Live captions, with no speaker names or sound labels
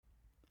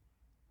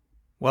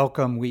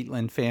Welcome,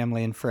 Wheatland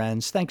family and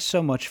friends. Thanks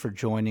so much for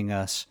joining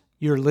us.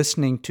 You're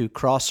listening to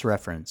Cross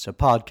Reference, a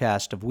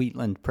podcast of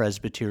Wheatland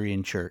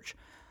Presbyterian Church.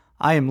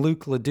 I am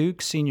Luke LeDuc,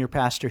 senior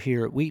pastor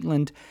here at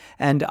Wheatland,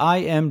 and I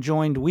am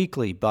joined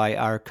weekly by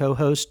our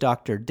co-host,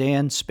 Dr.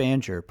 Dan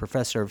Spanger,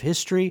 professor of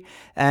history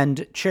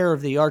and chair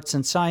of the Arts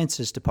and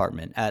Sciences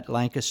Department at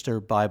Lancaster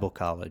Bible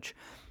College.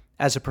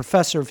 As a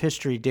professor of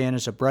history, Dan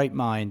is a bright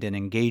mind and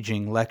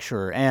engaging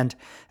lecturer, and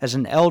as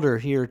an elder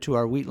here to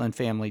our Wheatland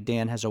family,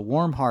 Dan has a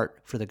warm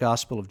heart for the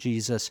gospel of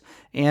Jesus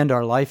and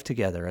our life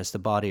together as the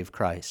body of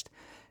Christ.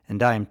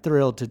 And I am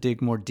thrilled to dig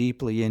more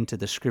deeply into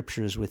the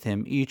scriptures with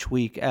him each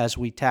week as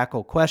we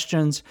tackle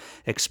questions,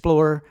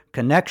 explore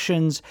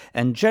connections,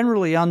 and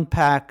generally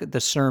unpack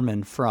the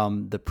sermon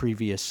from the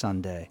previous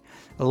Sunday.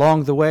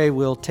 Along the way,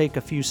 we'll take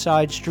a few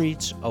side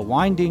streets, a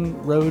winding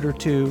road or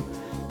two,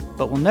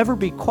 but will never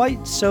be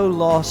quite so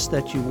lost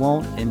that you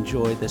won't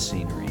enjoy the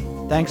scenery.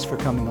 Thanks for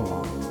coming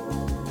along.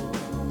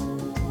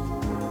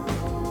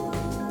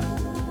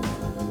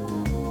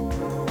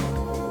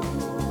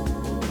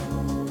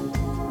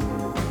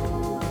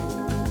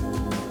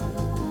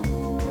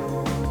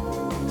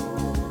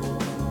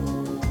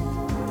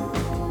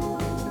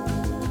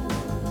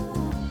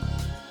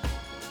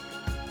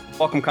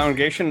 Welcome,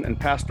 congregation, and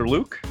Pastor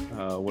Luke.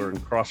 We're in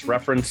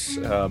cross-reference,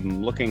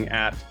 looking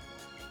at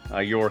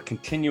your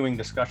continuing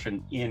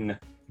discussion in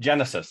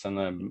Genesis.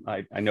 And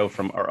I know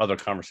from our other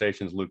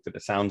conversations, Luke, that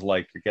it sounds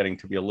like you're getting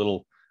to be a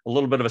little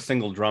bit of a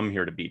single drum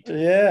here to beat.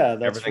 Yeah,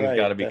 that's Everything's right.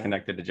 got to be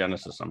connected to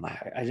Genesis somehow.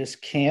 I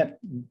just can't.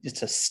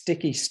 It's a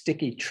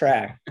sticky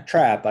trap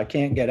I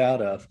can't get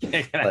out of.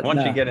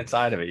 Once you get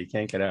inside of it, you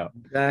can't get out.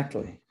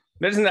 Exactly.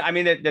 Isn't it? I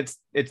mean, it's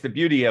the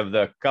beauty of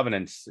the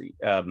covenants,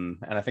 and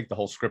I think the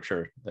whole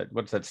scripture.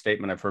 What's that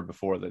statement I've heard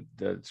before? That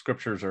the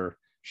scriptures are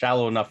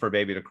shallow enough for a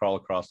baby to crawl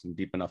across and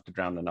deep enough to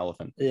drown an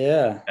elephant.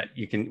 Yeah.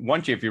 You can,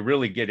 if you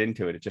really get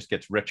into it, it just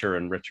gets richer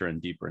and richer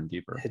and deeper and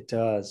deeper. It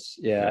does.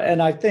 Yeah.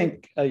 And I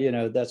think,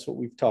 that's what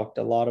we've talked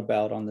a lot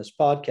about on this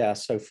podcast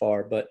so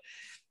far,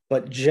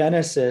 but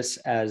Genesis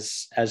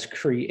as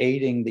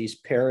creating these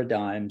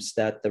paradigms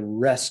that the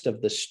rest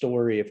of the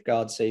story of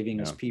God saving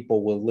his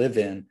people will live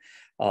in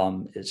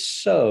is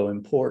so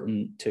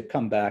important to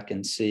come back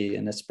and see.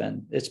 And it's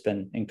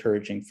been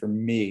encouraging for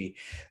me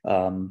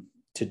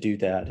to do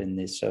that in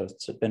this. So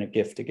it's been a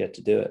gift to get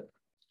to do it.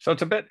 So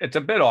it's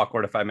a bit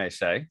awkward, if I may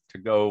say, to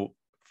go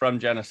from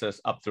Genesis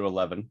up through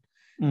 11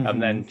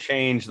 and then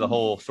change the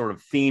whole sort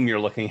of theme you're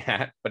looking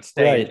at, but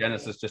stay in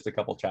Genesis just a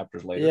couple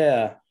chapters later.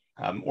 Yeah.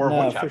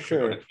 One chapter to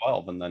go to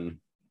 12 and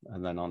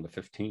then on to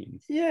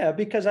 15. Yeah,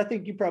 because I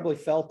think you probably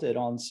felt it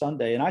on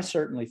Sunday, and I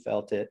certainly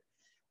felt it.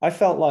 I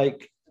felt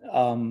like,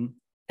 and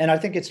I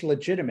think it's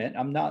legitimate.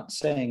 I'm not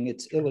saying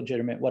it's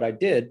illegitimate what I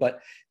did, but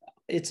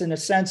it's in a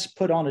sense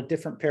put on a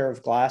different pair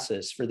of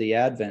glasses for the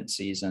Advent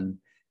season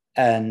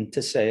and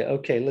to say,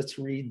 okay, let's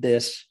read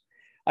this.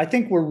 I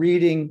think we're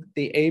reading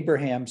the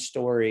Abraham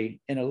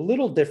story in a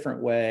little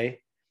different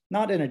way,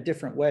 not in a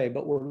different way,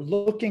 but we're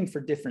looking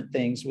for different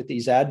things with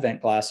these Advent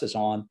glasses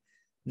on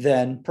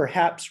than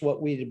perhaps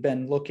what we'd have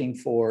been looking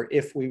for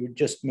if we would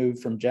just move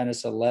from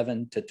Genesis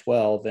 11 to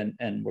 12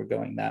 and we're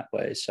going that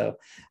way. So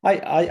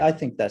I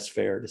think that's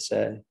fair to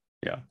say.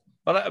 Yeah.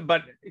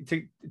 But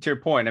to your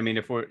point, I mean,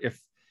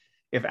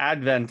 if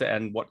Advent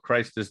and what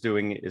Christ is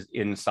doing is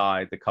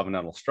inside the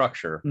covenantal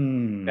structure,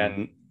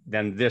 then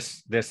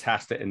this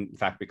has to, in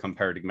fact, become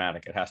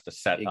paradigmatic. It has to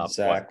set up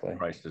what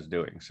Christ is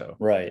doing. So,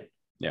 right.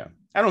 Yeah.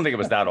 I don't think it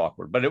was that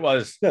awkward, but it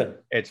was good.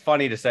 It's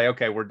funny to say,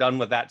 okay, we're done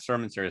with that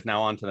sermon series.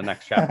 Now on to the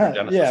next chapter of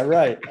Genesis. Yeah,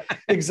 right.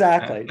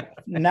 Exactly.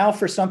 Now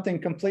for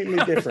something completely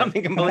different.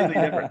 Something completely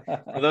different.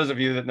 For those of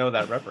you that know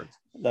that reference.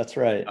 That's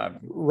right.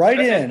 Write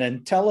in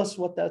and tell us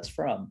what that's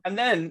from. And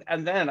then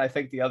I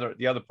think the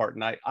other part,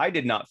 and I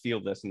did not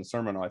feel this in the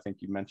sermon. I think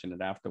you mentioned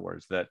it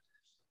afterwards, that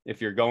if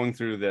you're going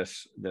through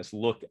this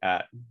look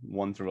at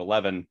 1 through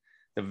 11,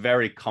 the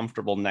very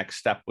comfortable next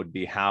step would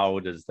be how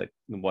does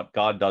what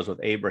God does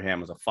with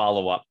Abraham as a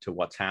follow-up to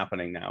what's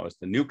happening now as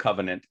the new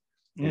covenant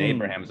in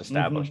Abraham is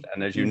established.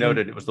 And as you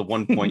noted, it was the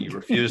one point you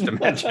refused to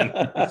mention.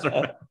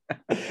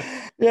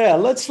 Yeah,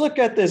 let's look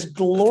at this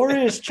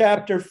glorious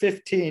chapter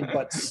 15,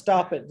 but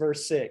stop at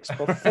verse 6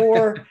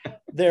 before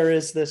there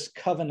is this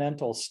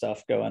covenantal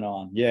stuff going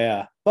on.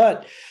 Yeah,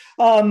 but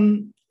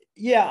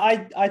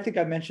I think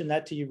I mentioned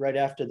that to you right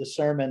after the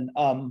sermon.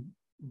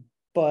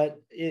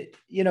 But it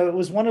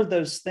was one of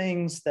those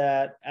things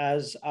that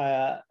as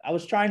I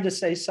was trying to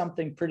say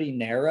something pretty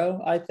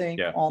narrow, I think,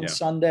 on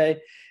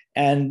Sunday.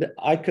 And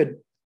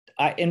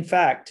in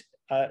fact,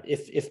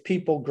 if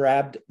people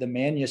grabbed the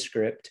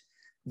manuscript,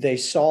 they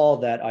saw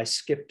that I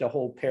skipped a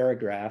whole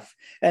paragraph.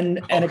 And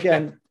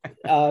again,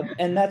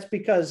 and that's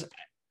because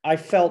I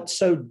felt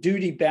so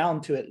duty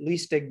bound to at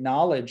least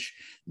acknowledge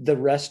the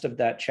rest of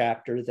that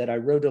chapter that I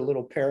wrote a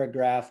little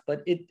paragraph,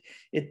 but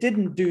it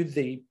didn't do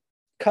the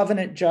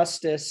covenant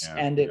justice,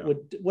 and it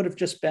would have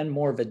just been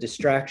more of a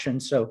distraction.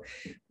 So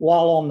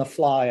while on the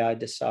fly, I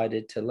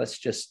decided to let's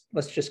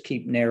just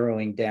keep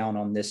narrowing down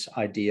on this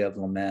idea of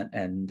lament,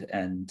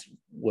 and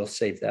we'll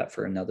save that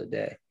for another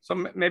day. So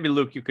maybe,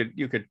 Luke, you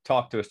could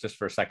talk to us just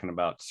for a second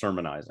about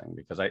sermonizing,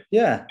 because I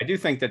do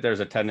think that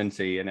there's a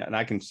tendency, and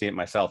I can see it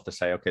myself, to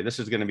say, okay, this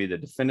is going to be the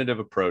definitive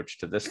approach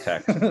to this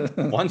text.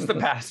 Once the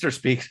pastor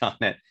speaks on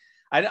it,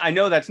 I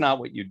know that's not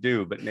what you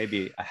do, but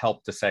maybe a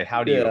help to say,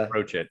 how do you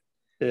approach it?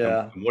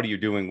 Yeah. And what are you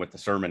doing with the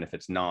sermon if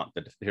it's not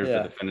here's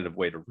the definitive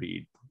way to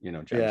read,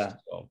 Genesis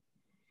 12?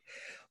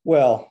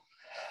 Well,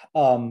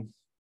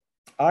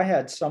 I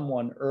had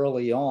someone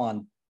early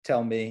on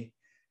tell me,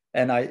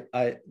 and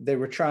they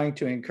were trying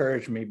to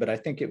encourage me, but I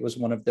think it was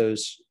one of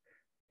those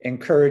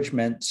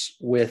encouragements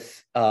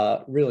with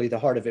really the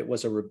heart of it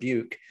was a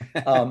rebuke.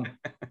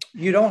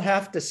 You don't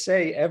have to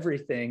say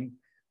everything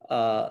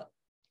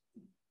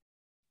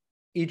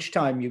each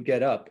time you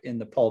get up in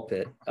the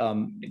pulpit.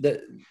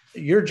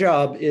 Your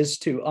job is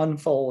to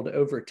unfold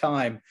over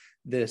time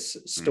this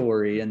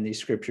story and these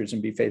scriptures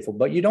and be faithful,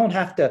 but you don't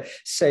have to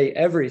say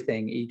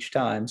everything each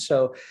time.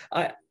 So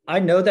I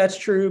know that's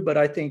true, but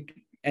I think,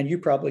 and you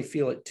probably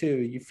feel it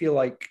too, you feel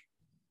like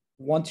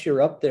once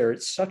you're up there,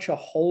 it's such a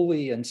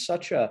holy and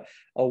such a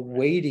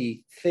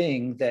weighty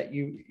thing that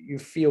you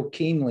feel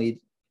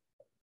keenly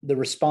the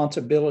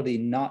responsibility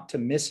not to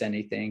miss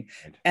anything.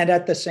 Right. And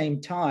at the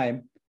same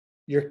time,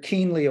 you're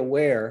keenly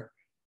aware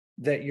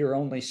that you're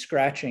only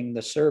scratching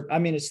the surface. I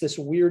mean, it's this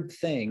weird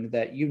thing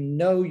that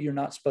you're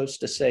not supposed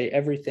to say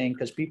everything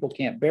because people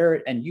can't bear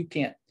it, and you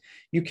can't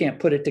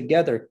put it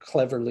together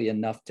cleverly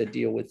enough to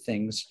deal with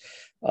things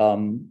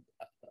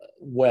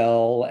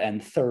well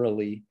and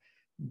thoroughly.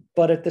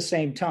 But at the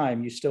same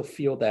time, you still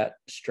feel that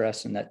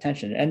stress and that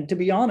tension. And to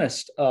be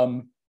honest,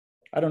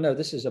 I don't know,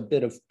 this is a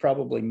bit of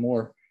probably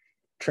more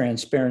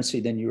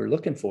transparency than you were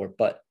looking for,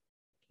 but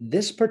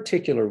this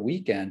particular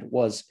weekend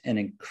was an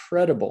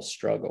incredible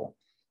struggle,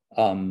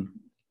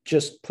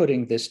 just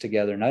putting this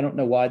together. And I don't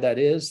know why that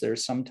is.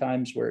 There's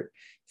sometimes where it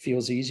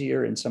feels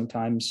easier, and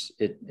sometimes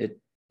it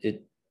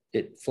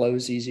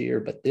flows easier.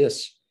 But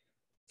this,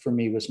 for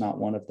me, was not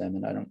one of them.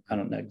 And I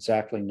don't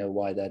exactly know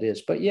why that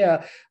is. But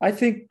yeah, I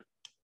think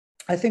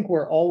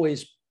we're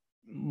always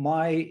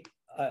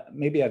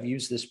maybe I've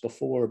used this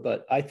before,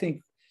 but I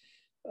think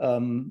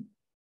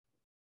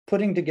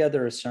putting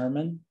together a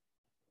sermon,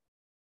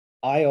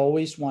 I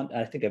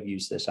think I've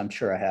used this, I'm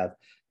sure I have.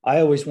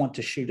 I always want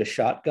to shoot a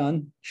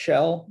shotgun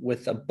shell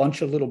with a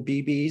bunch of little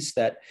BBs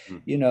that,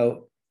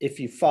 if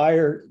you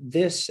fire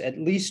this, at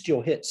least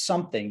you'll hit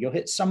something. You'll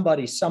hit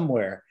somebody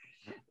somewhere.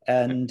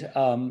 And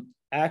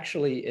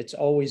actually, it's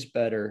always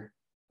better,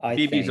 I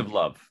think. BBs of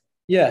love.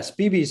 Yes,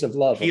 BBs of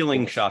love.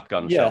 Healing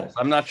shotgun shells.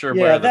 I'm not sure.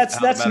 Yeah,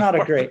 that's not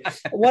a great.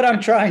 What I'm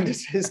trying to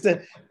say is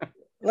that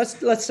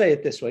let's say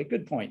it this way.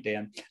 Good point,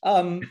 Dan.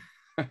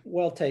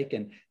 Well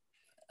taken.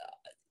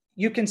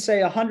 You can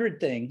say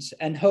 100 things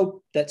and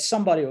hope that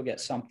somebody will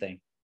get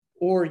something,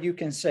 or you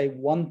can say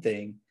one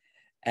thing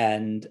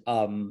and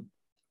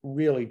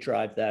really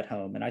drive that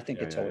home. And I think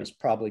it's always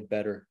probably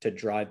better to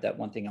drive that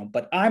one thing home.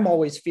 But I'm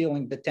always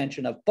feeling the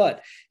tension of,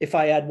 but if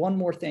I add one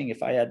more thing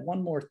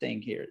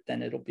here,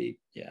 then it'll be,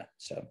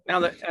 So now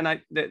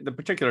the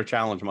particular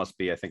challenge must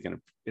be, I think,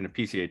 in a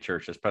PCA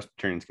church, as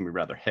Presbyterians can be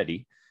rather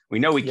heady. We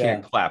know we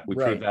can't clap. We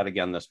proved that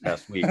again this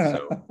past week.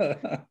 So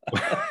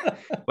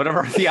whatever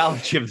our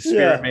theology of the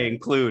Spirit may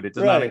include, it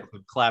does not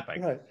include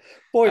clapping. Right.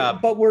 Boy,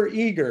 but we're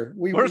eager.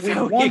 We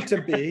want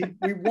to be.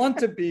 We want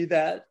to be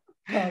that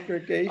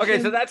congregation.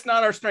 Okay, so that's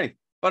not our strength.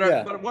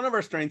 But one of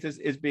our strengths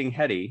is being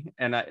heady,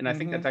 and I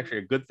think that's actually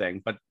a good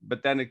thing. But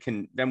then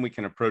we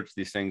can approach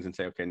these things and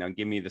say, okay, now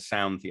give me the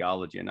sound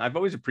theology. And I've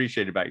always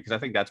appreciated about you, because I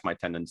think that's my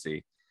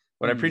tendency.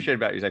 What I appreciate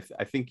about you is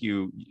I think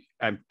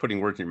I'm putting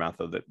words in your mouth,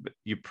 though, that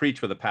you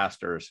preach with a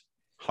pastor's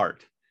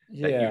heart.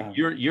 Yeah.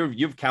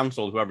 You've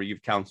counseled whoever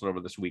you've counseled over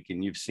this week,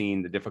 and you've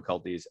seen the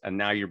difficulties, and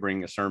now you're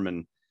bringing a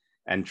sermon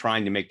and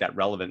trying to make that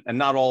relevant. And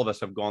not all of us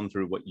have gone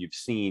through what you've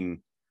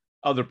seen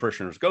other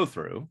parishioners go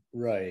through.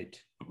 Right.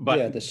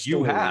 But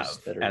you have,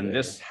 and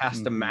this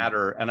has to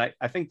matter. And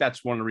I think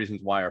that's one of the reasons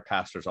why our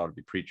pastors ought to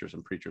be preachers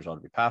and preachers ought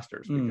to be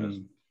pastors, because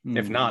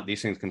if not,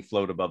 these things can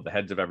float above the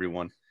heads of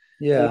everyone.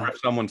 Yeah. Or if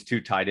someone's too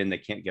tied in, they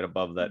can't get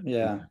above that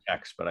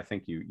text. But I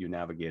think you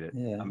navigate it.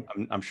 Yeah.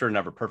 I'm sure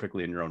never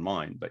perfectly in your own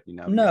mind, but you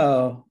navigate.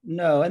 No.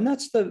 And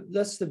that's the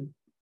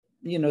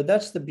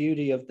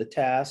beauty of the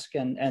task,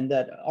 and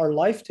that our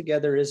life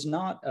together is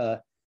not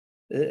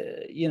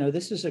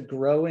this is a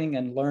growing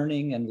and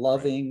learning and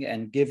loving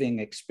and giving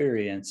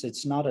experience.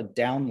 It's not a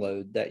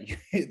download that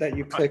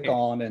you click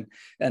on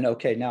and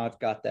okay, now I've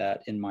got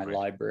that in my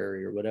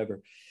library or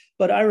whatever.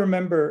 But I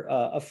remember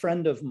a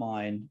friend of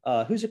mine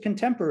who's a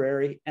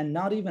contemporary and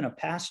not even a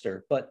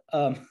pastor, but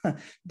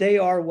they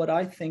are what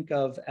I think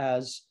of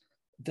as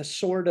the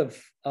sort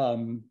of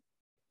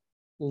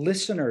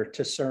listener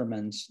to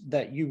sermons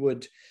that you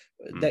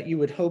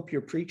would hope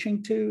you're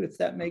preaching to, if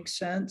that makes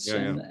sense.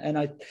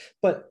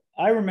 But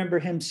I remember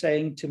him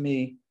saying to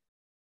me,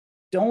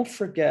 don't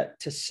forget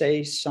to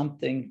say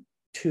something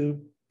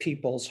to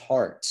people's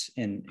hearts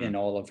in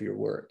all of your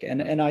work.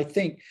 And I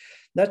think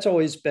that's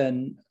always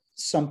been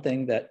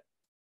something that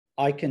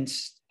I can,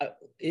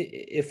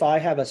 if I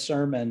have a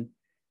sermon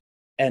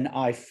and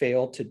I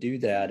fail to do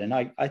that, and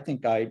I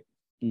think I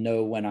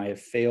know when I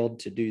have failed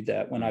to do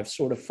that, when I've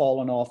sort of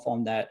fallen off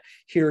on that,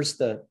 here's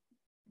the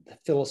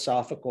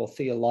philosophical,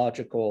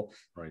 theological,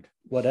 right,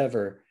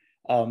 whatever.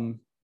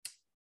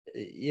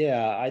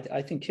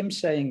 I think him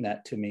saying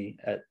that to me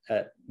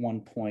at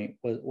one point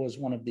was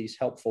one of these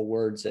helpful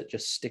words that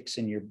just sticks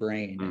in your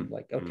brain. And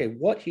like, okay,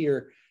 what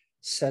here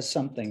says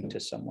something to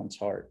someone's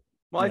heart?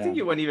 Well, I think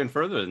you went even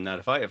further than that.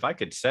 If I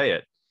could say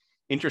it,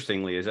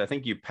 interestingly, is I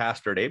think you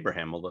pastored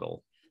Abraham a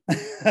little.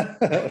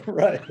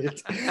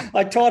 Right.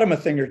 I taught him a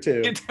thing or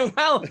two.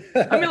 Well,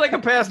 I mean, like a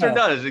pastor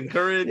does,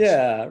 encourage.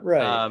 Yeah,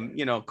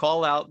 right.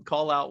 Call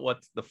out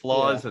what's the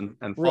flaws and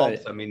faults.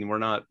 Right. I mean, we're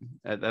not.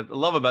 I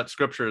love about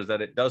Scripture is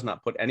that it does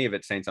not put any of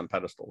its saints on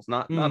pedestals.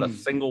 Not a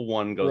single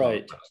one goes on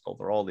a pedestal.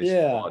 They're all these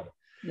flawed,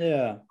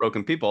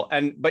 broken people.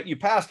 But you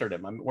pastored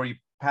him, or you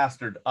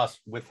pastored us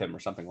with him, or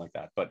something like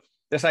that. But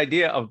this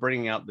idea of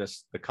bringing out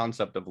the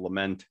concept of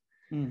lament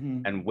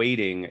and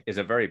waiting is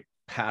a very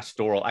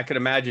pastoral. I could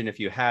imagine if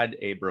you had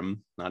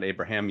Abram, not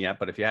Abraham yet,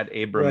 but if you had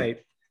Abram,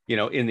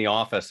 in the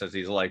office as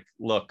he's like,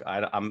 look,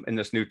 I'm in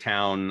this new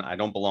town. I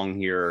don't belong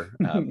here.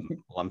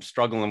 I'm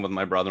struggling with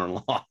my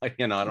brother-in-law. I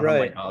don't have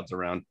my gods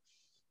around.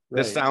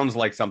 This sounds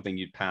like something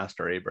you'd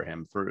pastor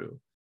Abraham through,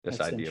 this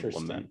idea of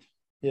lament.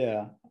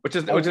 Yeah. Which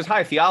is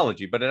high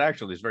theology, but it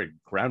actually is very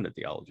grounded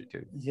theology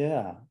too.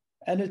 Yeah.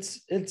 And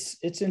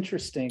it's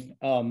interesting.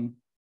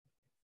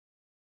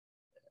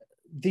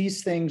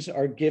 These things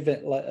are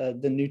given,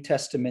 the New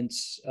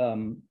Testament's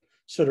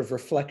sort of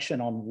reflection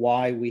on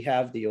why we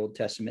have the Old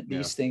Testament.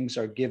 These things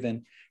are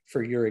given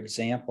for your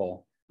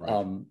example.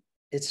 Right.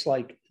 It's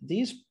like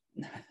this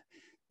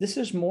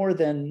is more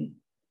than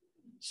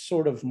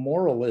sort of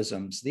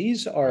moralisms.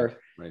 These are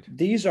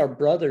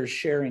brothers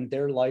sharing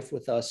their life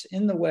with us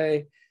in the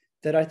way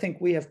that I think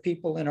we have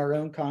people in our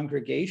own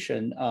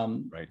congregation,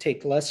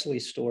 take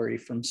Leslie's story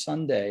from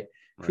Sunday,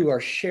 who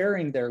are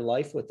sharing their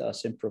life with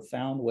us in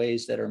profound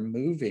ways that are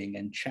moving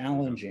and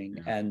challenging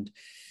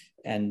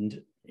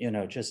and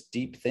just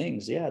deep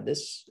things. Yeah,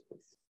 this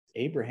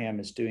Abraham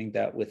is doing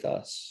that with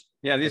us.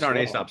 Yeah, these aren't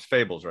Aesop's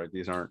fables, right?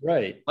 These aren't.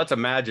 Right. Let's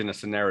imagine a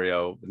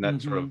scenario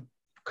that sort of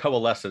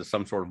coalesces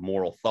some sort of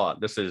moral thought.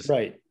 This is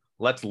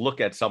let's look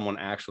at someone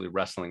actually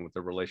wrestling with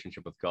the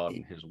relationship with God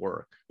and his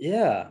work.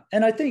 Yeah.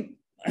 And I think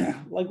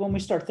like when we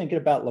start thinking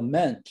about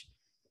lament,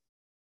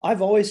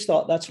 I've always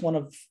thought that's one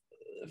of,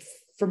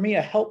 for me,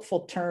 a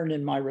helpful turn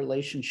in my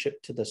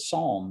relationship to the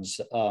Psalms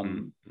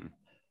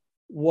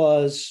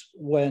was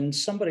when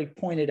somebody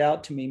pointed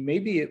out to me,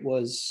 maybe it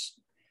was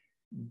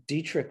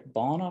Dietrich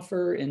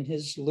Bonhoeffer in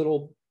his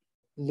little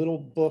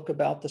book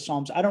about the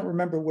Psalms. I don't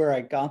remember where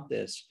I got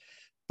this,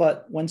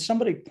 but when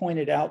somebody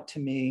pointed out to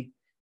me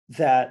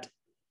that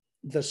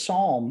the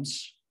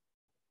Psalms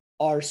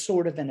are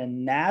sort of an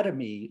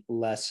anatomy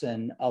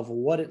lesson of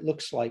what it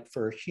looks like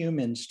for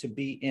humans to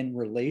be in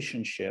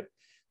relationship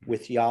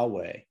with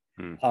Yahweh.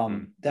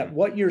 That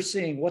what you're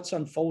seeing, what's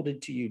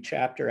unfolded to you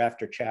chapter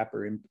after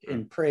chapter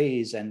in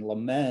praise and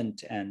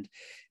lament and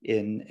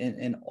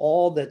in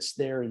all that's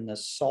there in the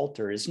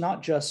Psalter is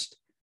not just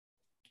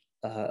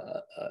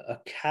a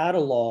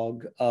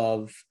catalog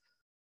of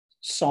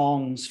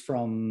songs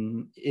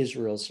from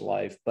Israel's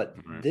life, but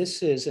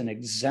this is an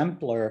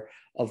exemplar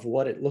of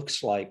what it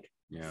looks like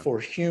for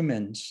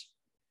humans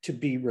to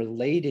be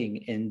relating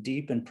in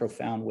deep and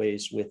profound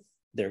ways with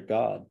their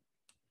God.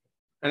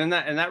 And in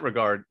that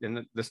regard,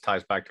 and this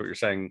ties back to what you're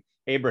saying,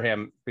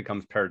 Abraham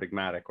becomes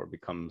paradigmatic or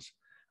becomes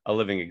a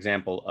living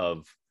example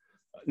of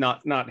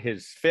not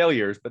his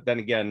failures, but then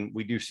again,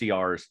 we do see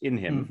ours in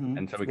him,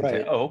 and so we can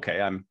say, "Oh,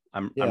 okay, I'm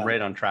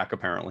right on track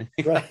apparently."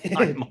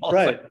 I'm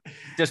also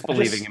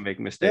disbelieving and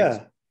making mistakes.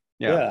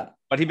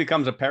 But he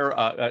becomes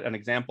an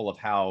example of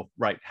how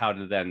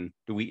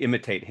do we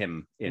imitate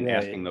him in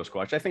asking those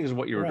questions? I think is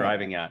what you were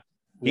driving at.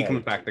 He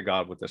comes back to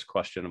God with this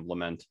question of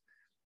lament.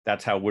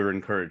 That's how we're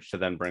encouraged to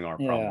then bring our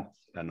problems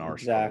and our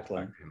struggles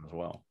back to him as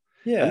well.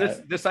 Yeah.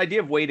 And this idea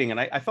of waiting, and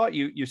I thought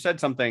you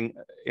said something,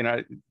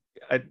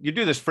 you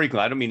do this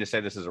frequently. I don't mean to say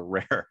this is a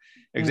rare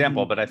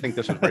example, but I think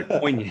this was very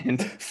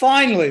poignant.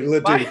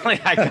 Finally,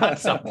 I got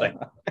something.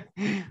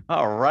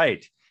 All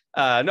right.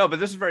 No, but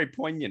this is very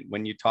poignant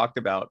when you talked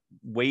about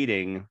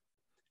waiting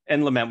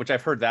and lament, which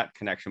I've heard that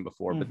connection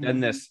before, but then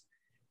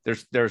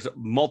there's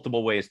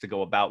multiple ways to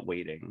go about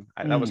waiting.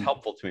 That was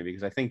helpful to me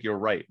because I think you're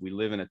right. We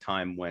live in a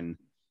time when,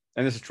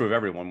 and this is true of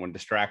everyone, when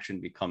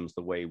distraction becomes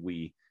the way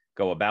we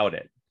go about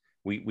it.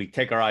 We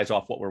take our eyes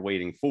off what we're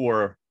waiting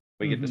for.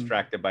 We get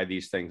distracted by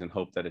these things and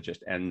hope that it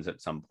just ends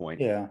at some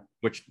point,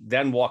 which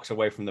then walks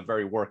away from the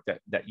very work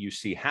that you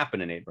see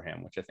happen in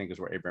Abraham, which I think is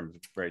where Abraham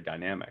is very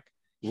dynamic.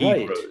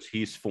 He grows,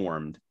 he's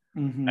formed. I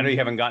know you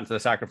haven't gotten to the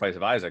sacrifice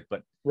of Isaac,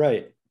 but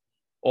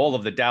all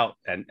of the doubt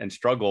and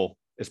struggle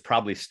is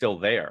probably still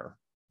there.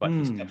 but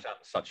he steps out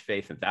in such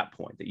faith at that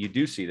point that you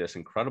do see this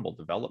incredible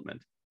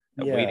development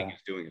that waiting is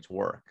doing its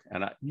work.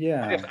 And I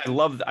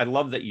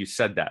love that you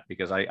said that,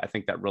 because I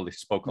think that really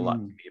spoke a lot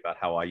to me about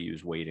how I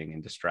use waiting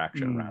and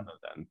distraction rather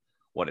than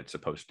what it's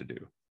supposed to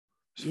do.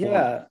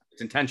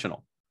 It's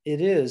intentional. It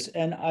is.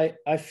 And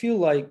I feel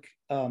like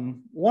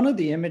one of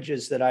the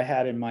images that I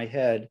had in my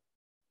head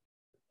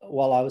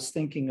while I was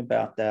thinking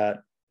about that,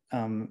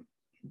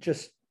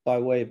 just by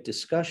way of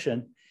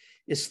discussion,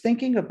 is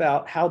thinking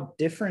about how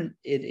different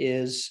it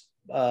is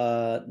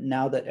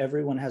now that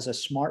everyone has a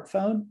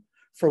smartphone,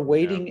 for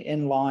waiting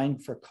in line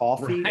for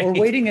coffee or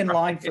waiting in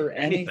line for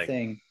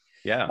anything.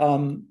 Yeah.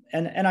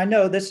 And I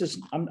know this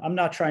is, I'm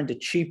not trying to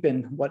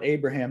cheapen what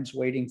Abraham's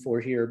waiting for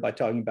here by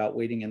talking about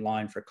waiting in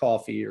line for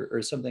coffee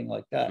or something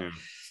like that.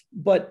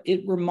 But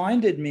it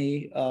reminded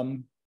me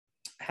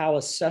how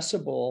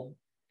accessible,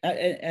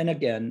 and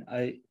again,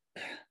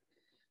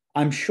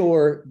 I'm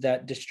sure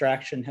that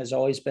distraction has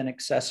always been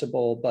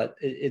accessible, but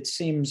it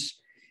seems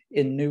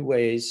in new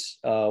ways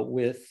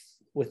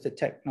with the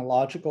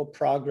technological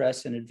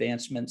progress and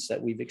advancements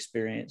that we've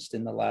experienced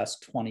in the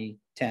last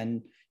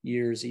 10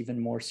 years, even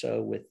more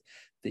so with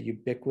the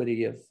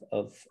ubiquity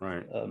of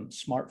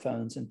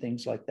smartphones and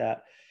things like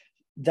that,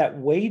 that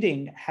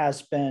waiting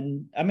has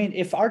been, I mean,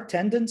 if our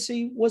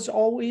tendency was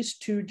always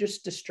to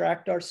just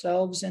distract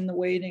ourselves in the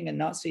waiting and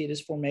not see it as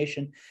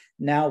formation,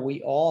 now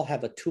we all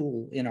have a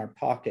tool in our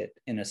pocket,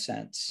 in a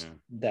sense,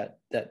 that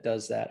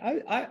does that.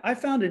 I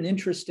found it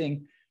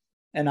interesting.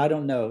 And I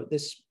don't know,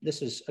 this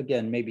is,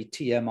 again, maybe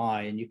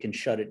TMI, and you can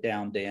shut it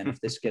down, Dan,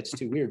 if this gets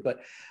too weird.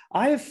 But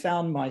I have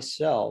found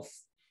myself,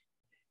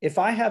 if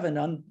I have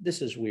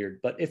this is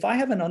weird, but if I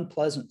have an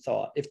unpleasant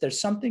thought, if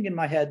there's something in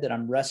my head that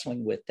I'm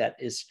wrestling with that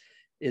is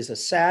a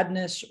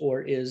sadness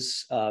or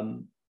is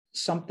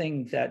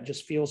something that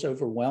just feels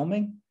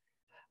overwhelming,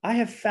 I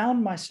have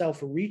found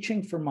myself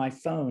reaching for my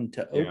phone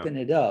to open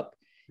it up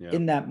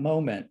in that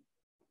moment.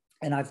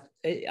 And I've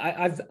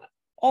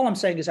all I'm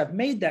saying is I've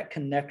made that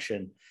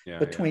connection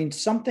between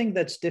something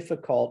that's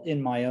difficult in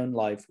my own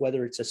life,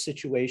 whether it's a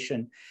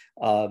situation,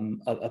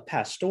 a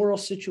pastoral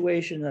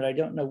situation that I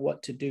don't know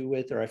what to do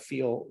with, or I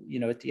feel,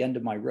 at the end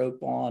of my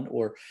rope on,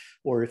 or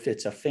if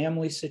it's a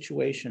family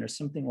situation or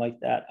something like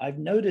that. I've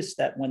noticed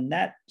that when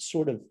that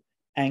sort of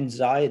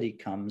anxiety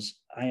comes,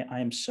 I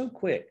am so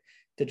quick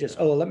to just,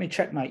 let me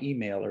check my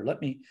email, or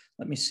let me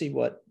see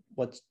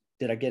what's,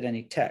 did I get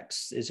any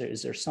texts?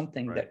 Is there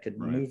something that could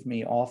move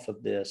me off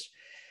of this?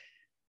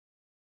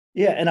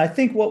 Yeah, and I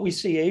think what we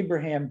see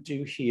Abraham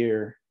do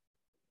here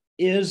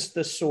is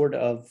the sort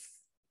of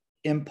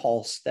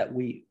impulse that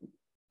we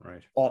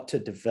ought to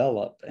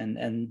develop,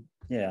 and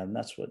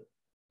that's what.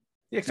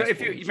 Yeah, so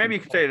if you maybe you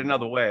could say it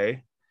another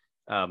way,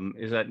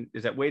 is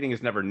that waiting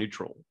is never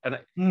neutral, and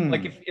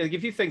like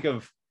if you think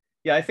of,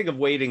 I think of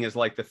waiting as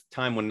like the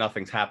time when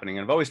nothing's happening,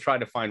 and I've always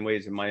tried to find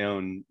ways in my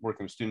own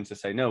working with students to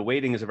say, no,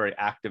 waiting is a very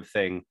active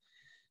thing.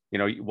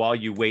 While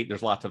you wait,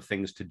 there's lots of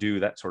things to do,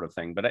 that sort of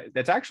thing. But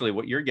that's actually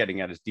what you're getting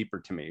at is deeper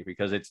to me,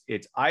 because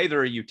it's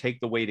either you take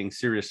the waiting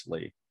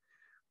seriously,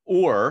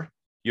 or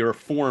you're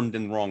formed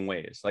in wrong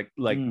ways. Like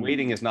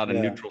waiting is not a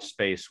neutral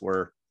space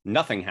where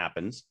nothing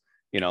happens,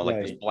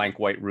 like this blank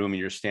white room and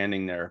you're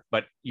standing there.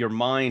 But your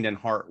mind and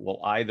heart will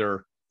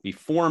either be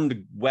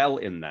formed well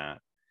in that,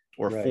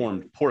 or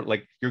formed poor.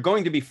 Like you're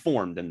going to be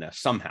formed in this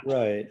somehow.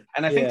 Right.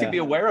 And I think to be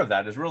aware of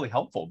that is really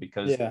helpful,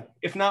 because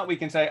if not, we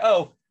can say,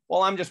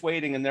 well, I'm just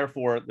waiting, and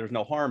therefore there's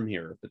no harm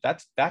here. But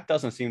that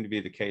doesn't seem to be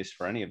the case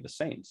for any of the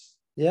saints.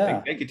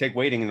 Yeah, they could take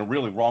waiting in a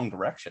really wrong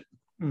direction.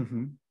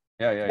 Mm-hmm.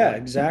 Yeah,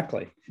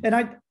 exactly. And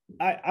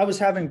I was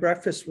having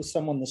breakfast with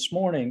someone this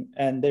morning,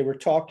 and they were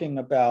talking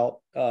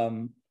about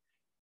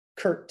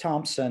Kurt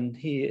Thompson.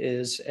 He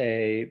is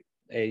a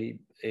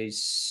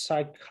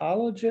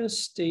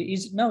psychologist.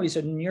 He's a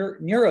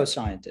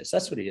neuroscientist.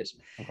 That's what he is.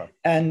 Okay.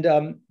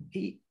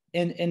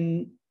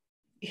 And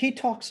he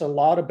talks a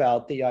lot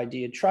about the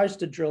idea, tries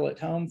to drill it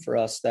home for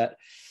us, that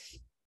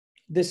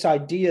this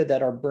idea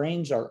that our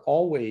brains are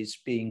always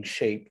being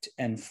shaped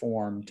and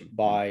formed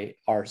by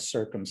our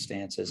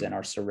circumstances and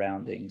our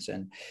surroundings,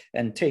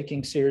 and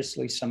taking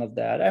seriously some of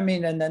that. I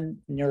mean, and then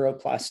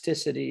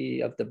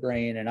neuroplasticity of the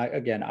brain. And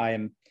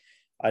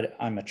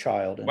I'm a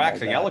child. And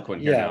waxing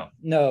eloquent here now.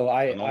 No,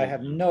 I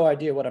have no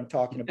idea what I'm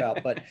talking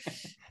about, but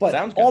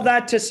all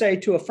that to say,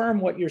 to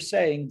affirm what you're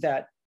saying,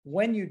 that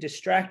when you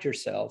distract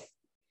yourself,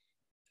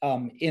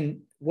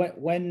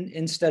 when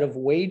instead of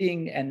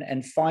waiting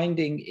and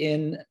finding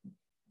in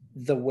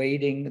the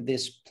waiting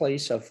this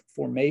place of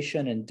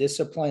formation and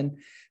discipline,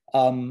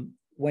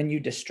 when you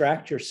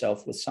distract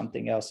yourself with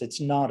something else, it's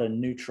not a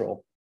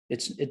neutral.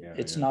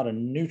 It's not a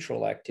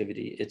neutral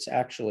activity. It's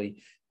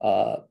actually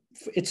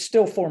it's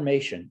still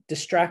formation.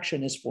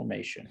 Distraction is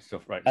formation.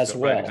 Still, right. As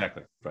well. Right,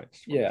 exactly. Right.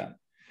 Yeah.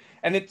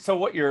 And so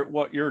what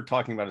you're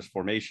talking about is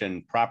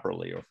formation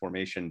properly, or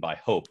formation by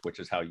hope, which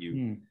is how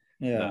you.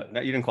 You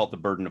didn't call it the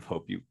burden of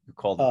hope. You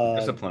called it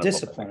the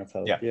discipline of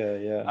hope.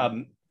 Yeah.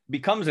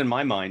 Becomes in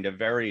my mind a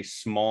very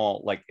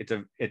small, like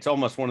it's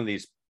almost one of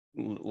these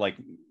like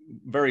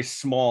very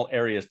small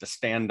areas to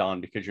stand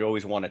on, because you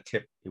always want to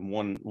tip in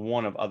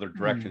one of other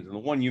directions. And the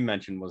one you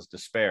mentioned was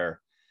despair,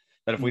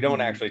 that if we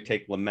don't actually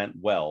take lament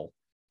well,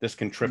 this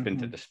can trip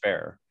into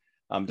despair.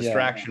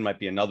 Distraction might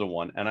be another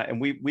one. And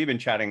we've been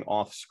chatting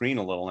off screen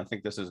a little, and I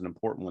think this is an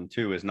important one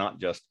too, is not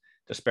just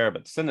despair,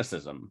 but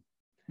cynicism.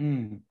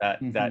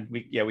 That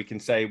we can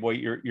say, well,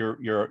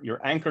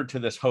 you're anchored to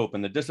this hope,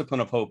 and the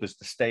discipline of hope is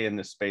to stay in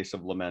this space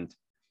of lament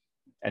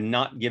and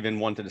not give in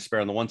one to despair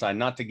on the one side,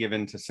 not to give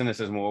in to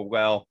cynicism.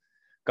 Well,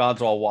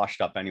 God's all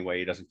washed up anyway.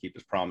 He doesn't keep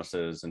his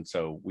promises. And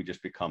so we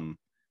just become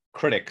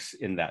critics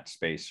in that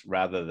space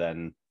rather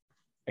than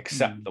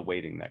accept the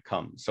waiting that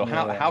comes. So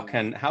how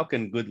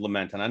can good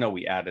lament, and I know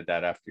we added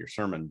that after your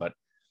sermon, but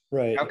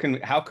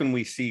how can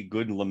we see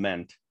good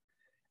lament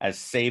as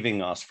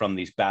saving us from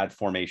these bad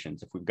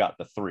formations? If we've got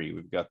the three,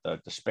 we've got the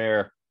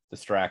despair,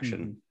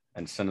 distraction,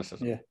 and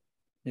cynicism.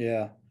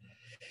 Yeah.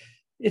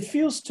 It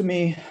feels to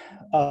me,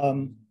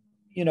 I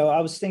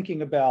was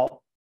thinking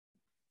about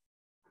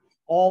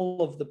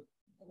all of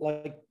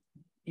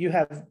you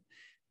have,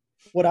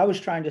 what I was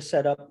trying to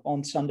set up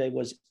on Sunday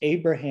was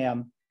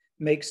Abraham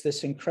makes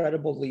this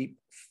incredible leap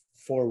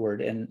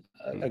forward. And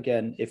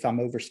again, if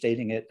I'm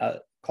overstating it,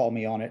 call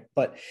me on it,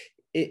 but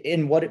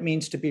in what it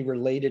means to be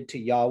related to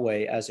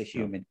Yahweh as a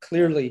human.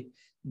 Clearly,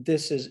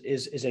 this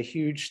is a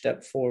huge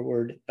step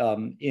forward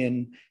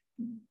in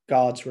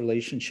God's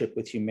relationship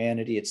with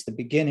humanity. It's the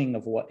beginning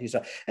of what he's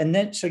done. And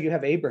then, so you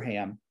have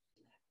Abraham,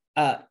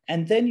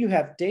 and then you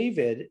have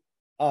David,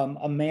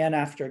 a man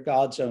after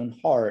God's own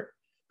heart,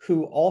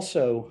 who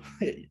also,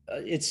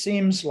 it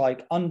seems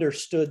like,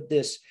 understood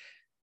this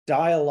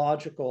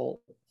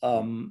dialogical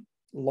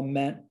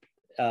lament,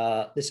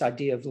 this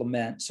idea of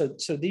lament.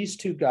 So these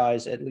two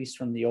guys, at least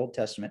from the Old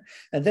Testament,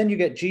 and then you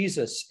get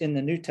Jesus in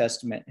the New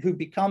Testament, who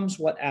becomes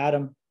what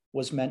Adam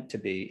was meant to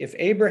be. If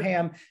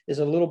Abraham is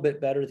a little bit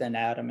better than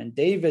Adam, and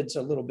David's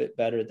a little bit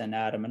better than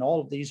Adam, and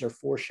all of these are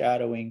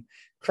foreshadowing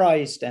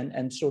Christ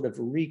and sort of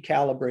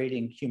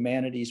recalibrating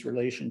humanity's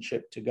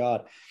relationship to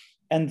God.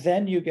 And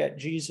then you get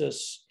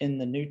Jesus in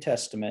the New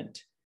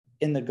Testament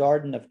in the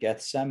Garden of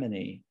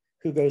Gethsemane,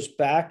 who goes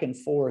back and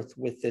forth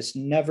with this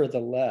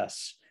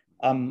nevertheless,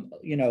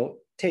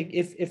 take,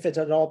 if it's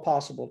at all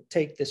possible,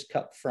 take this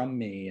cup from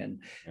me,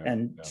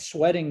 and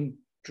sweating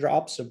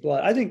drops of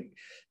blood. I think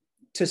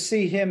to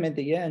see him in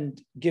the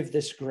end give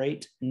this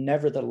great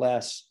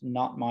nevertheless,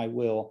 not my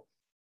will,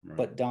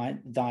 but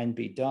thine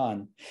be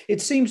done. It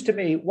seems to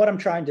me, what I'm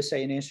trying to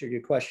say in answer to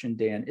your question,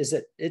 Dan, is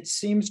that it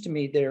seems to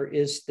me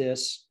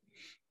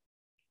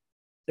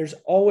there's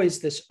always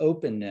this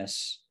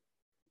openness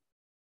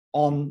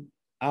on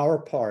our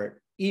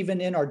part, even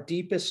in our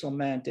deepest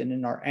lament and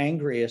in our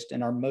angriest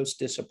and our most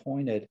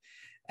disappointed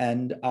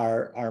and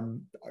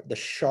the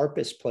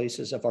sharpest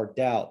places of our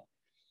doubt.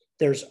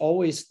 There's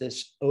always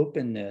this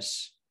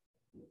openness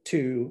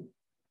to,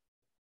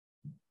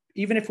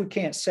 even if we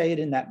can't say it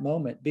in that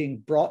moment,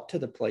 being brought to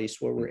the place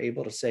where we're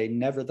able to say,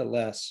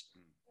 nevertheless,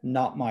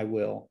 not my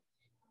will,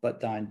 but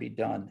thine be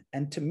done.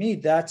 And to me,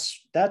 that's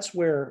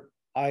where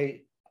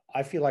I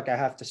feel like I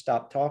have to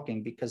stop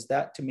talking, because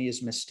that to me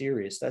is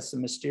mysterious. That's the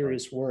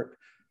mysterious work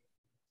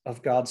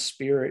of God's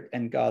Spirit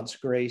and God's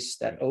grace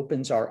that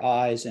opens our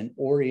eyes and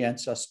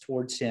orients us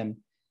towards him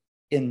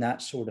in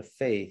that sort of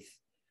faith.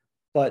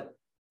 But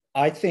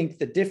I think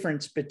the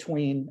difference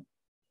between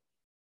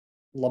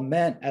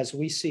lament as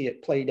we see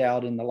it played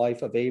out in the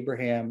life of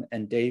Abraham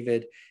and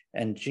David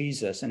and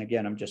Jesus, and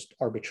again, I'm just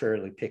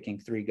arbitrarily picking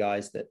three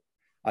guys that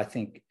I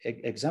think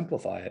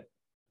exemplify it,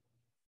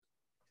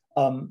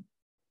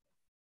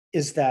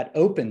 is that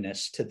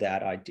openness to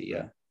that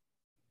idea.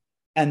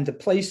 And the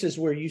places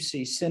where you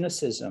see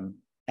cynicism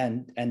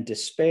and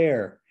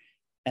despair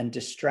and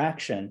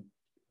distraction,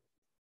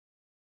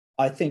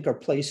 I think are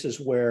places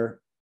where,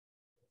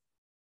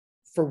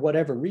 for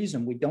whatever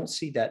reason, we don't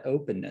see that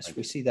openness.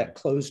 We see that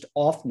closed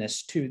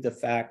offness to the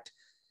fact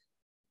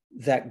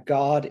that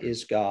God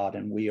is God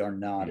and we are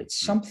not. It's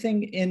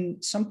something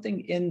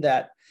in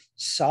that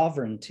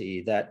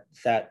sovereignty, that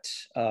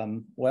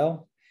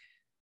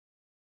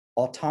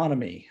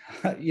autonomy,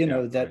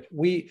 that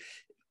we,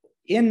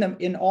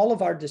 in all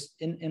of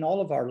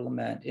our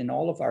lament, in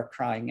all of our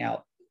crying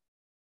out,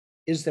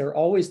 is there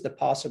always the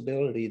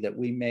possibility that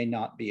we may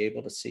not be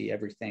able to see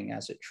everything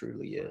as it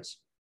truly is?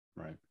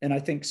 Right. And I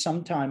think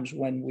sometimes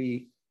when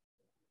we've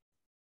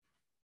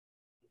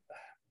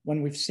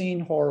seen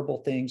horrible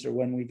things, or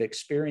when we've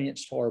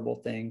experienced horrible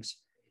things,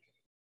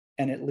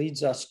 and it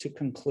leads us to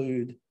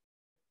conclude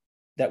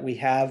that we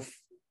have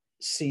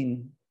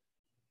seen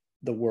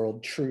the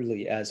world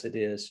truly as it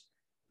is,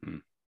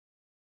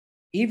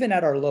 even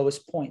at our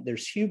lowest point,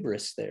 there's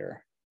hubris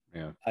there.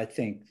 Yeah. I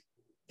think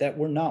that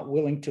we're not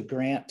willing to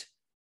grant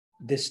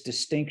this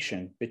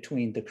distinction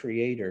between the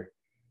creator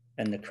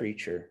and the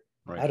creature.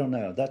 Right. I don't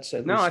know. That's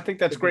I think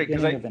that's great,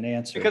 because an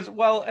answer. Because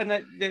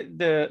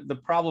the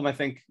problem, I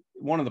think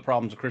one of the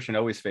problems a Christian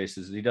always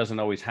faces is she doesn't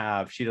always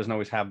have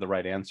the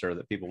right answer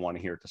that people want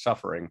to hear to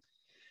suffering.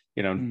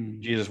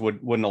 Jesus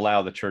wouldn't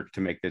allow the church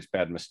to make these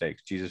bad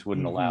mistakes. Jesus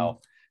wouldn't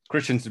allow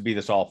Christians to be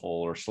this awful,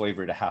 or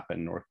slavery to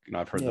happen, or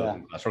I've heard those Yeah.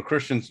 in class, or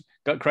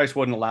Christ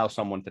wouldn't allow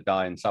someone to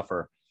die and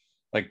suffer.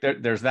 Like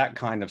there's that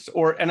kind of,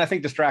 and I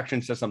think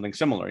distraction says something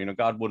similar.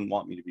 God wouldn't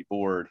want me to be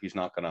bored. He's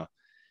not gonna,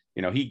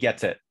 he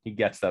gets it. He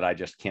gets that I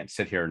just can't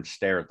sit here and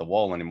stare at the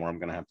wall anymore. I'm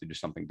gonna have to do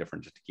something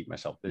different just to keep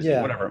myself busy,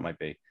 Yeah. whatever it might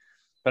be.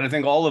 But I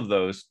think all of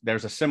those,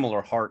 there's a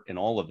similar heart in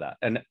all of that,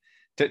 and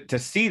to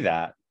see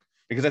that,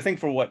 because I think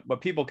for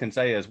what people can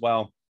say is,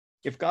 well,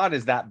 if God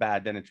is that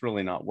bad, then it's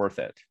really not worth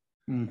it.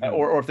 Mm-hmm.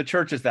 Or if the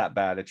church is that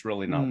bad, it's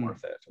really not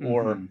worth it. Mm-hmm.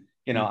 Or,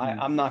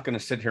 I'm not going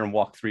to sit here and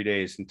walk 3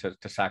 days and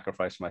to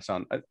sacrifice my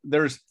son.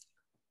 There's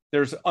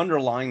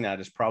underlying that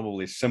is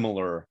probably a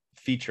similar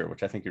feature,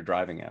 which I think you're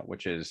driving at,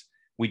 which is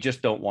we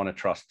just don't want to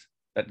trust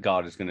that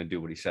God is going to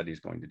do what he said he's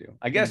going to do.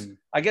 I guess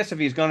if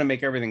he's going to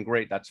make everything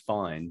great, that's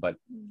fine. But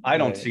I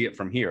don't see it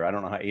from here. I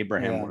don't know how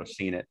Abraham would have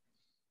seen it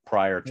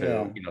prior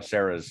to,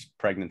 Sarah's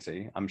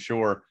pregnancy. I'm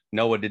sure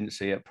Noah didn't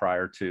see it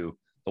prior to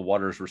the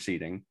waters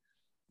receding.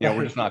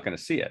 We're just not going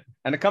to see it.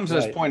 And it comes to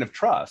this point of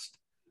trust.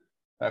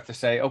 I have to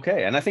say,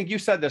 okay. And I think you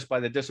said this by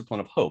the discipline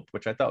of hope,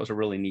 which I thought was a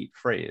really neat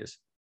phrase,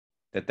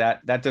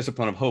 that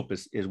discipline of hope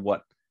is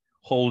what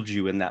holds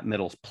you in that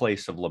middle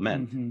place of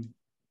lament. Mm-hmm.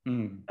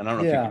 And I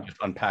don't know if you can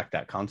just unpack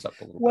that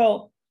concept a little bit.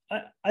 Well,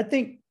 I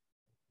think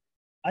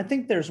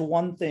there's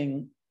one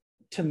thing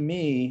to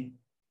me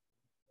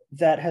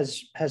that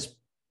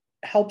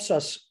helps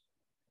us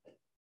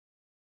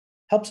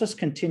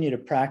continue to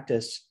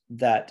practice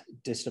that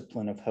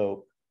discipline of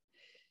hope.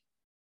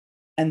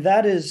 And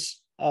that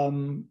is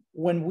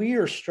when we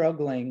are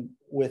struggling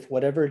with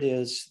whatever it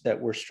is that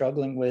we're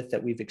struggling with,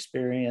 that we've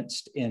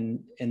experienced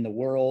in the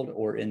world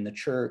or in the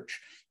church,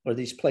 or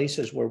these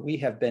places where we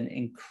have been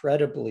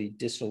incredibly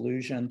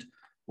disillusioned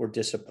or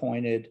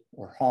disappointed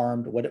or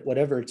harmed,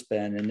 whatever it's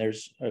been. And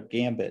there's a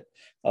gambit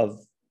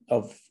of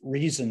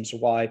reasons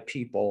why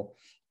people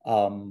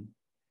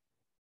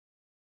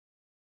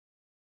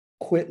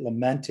quit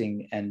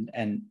lamenting and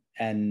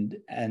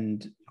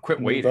quit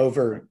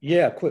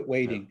waiting. Quit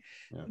waiting,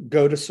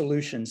 go to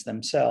solutions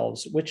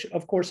themselves, which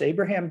of course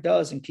Abraham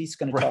does, and Keith's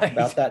going to talk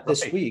about that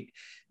this week.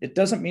 It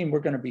doesn't mean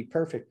we're going to be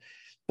perfect,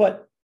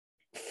 but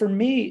for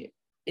me,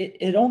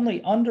 it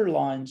only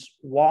underlines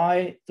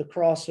why the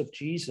cross of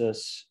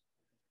Jesus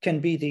can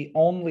be the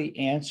only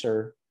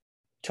answer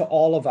to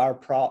all of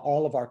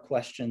our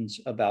questions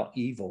about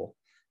evil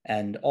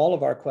and all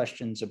of our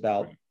questions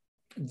about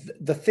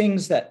the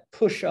things that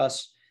push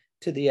us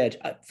to the edge.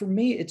 For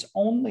me, it's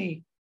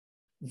only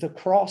the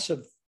cross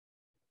of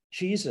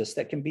Jesus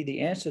that can be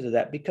the answer to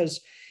that, because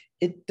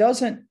it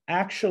doesn't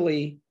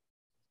actually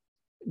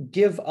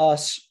give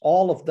us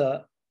all of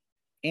the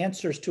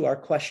answers to our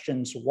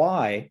questions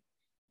why,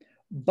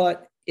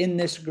 but in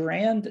this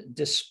grand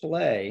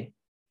display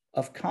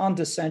of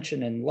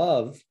condescension and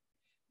love,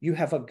 you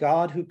have a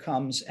God who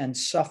comes and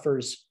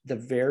suffers the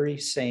very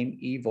same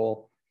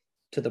evil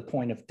to the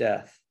point of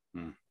death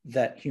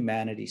that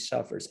humanity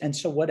suffers. And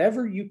so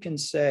whatever you can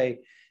say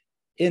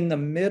in the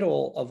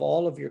middle of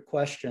all of your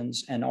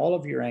questions and all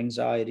of your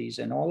anxieties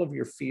and all of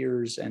your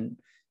fears and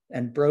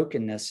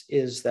brokenness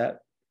is that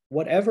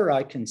whatever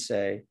I can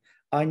say,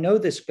 I know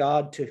this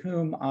God to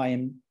whom I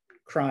am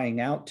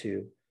crying out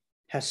to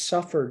has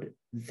suffered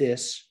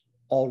this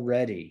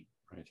already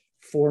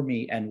for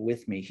me and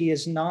with me. He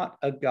is not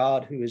a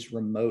God who is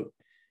remote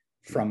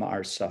from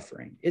our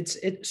suffering.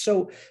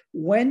 So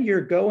when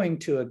you're going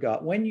to a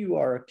God, when you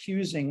are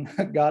accusing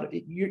a God,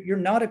 you're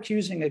not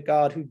accusing a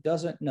God who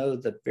doesn't know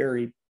the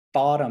very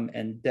bottom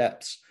and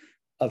depths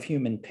of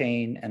human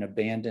pain and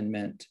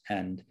abandonment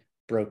and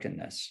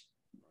brokenness.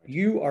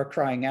 You are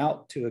crying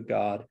out to a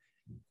God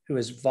who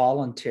has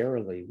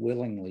voluntarily,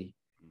 willingly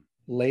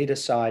laid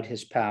aside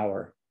his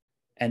power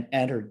and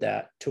entered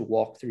that to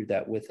walk through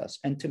that with us.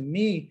 And to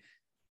me,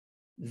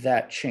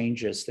 that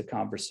changes the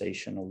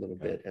conversation a little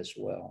bit as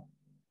well.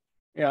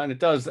 Yeah, and it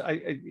does.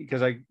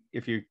 Because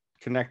if you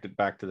connect it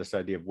back to this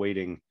idea of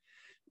waiting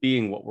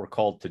being what we're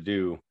called to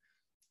do,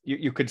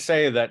 you could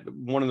say that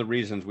one of the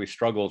reasons we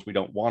struggle is we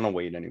don't want to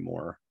wait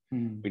anymore.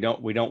 We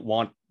don't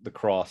want the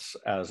cross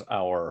as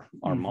our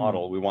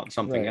model. We want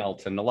something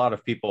else. And a lot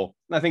of people,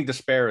 I think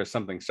despair is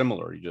something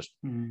similar.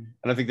 And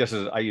I think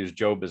I use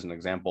Job as an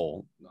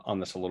example on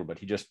this a little bit.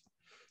 He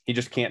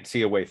just can't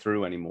see a way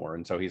through anymore.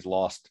 And so he's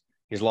lost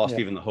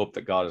even the hope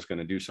that God is going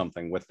to do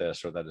something with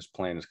this, or that his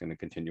plan is going to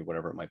continue,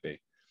 whatever it might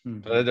be.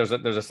 So there's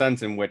a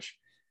sense in which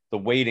the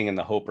waiting and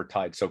the hope are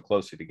tied so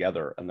closely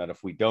together. And that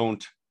if we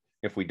don't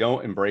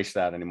embrace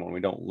that anymore, we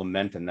don't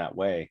lament in that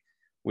way,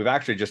 we've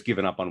actually just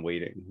given up on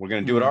waiting. We're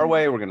going to do it our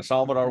way. We're going to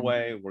solve it our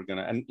way.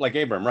 And like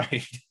Abram,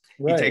 right?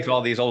 He takes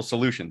all these old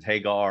solutions,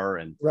 Hagar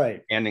and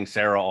handing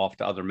Sarah off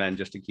to other men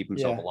just to keep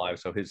himself alive,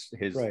 so his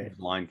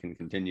line can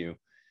continue.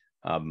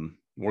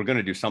 We're going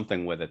to do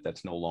something with it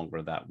that's no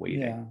longer that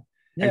waiting.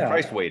 And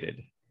Christ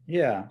waited.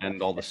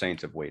 And all the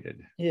saints have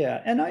waited.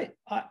 And I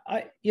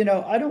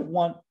don't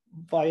want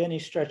by any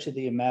stretch of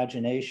the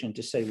imagination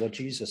to say, well,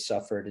 Jesus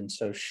suffered, and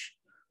so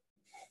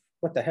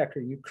what the heck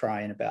are you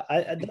crying about?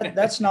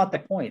 That's not the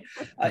point.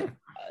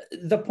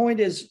 The point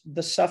is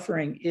the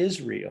suffering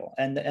is real,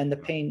 and the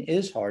pain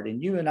is hard.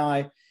 And you and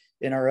I,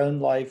 in our own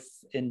life,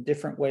 in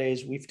different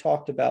ways, we've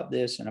talked about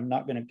this, and I'm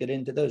not going to get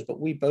into those, but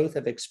we both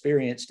have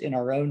experienced in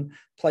our own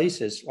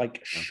places,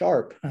 like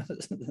sharp,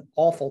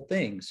 awful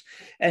things.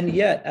 And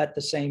yet at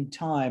the same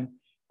time,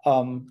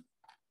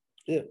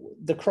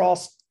 the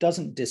cross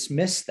doesn't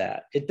dismiss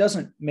that. It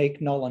doesn't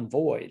make null and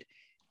void.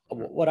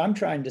 What I'm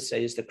trying to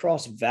say is the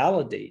cross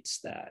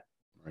validates that,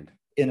 right,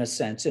 in a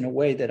sense, in a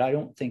way that I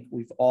don't think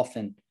we've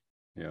often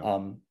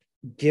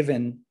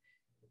given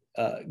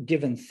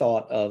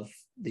thought of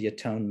the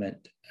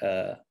atonement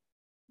and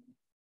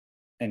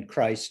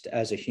Christ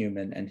as a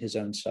human and his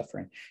own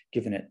suffering,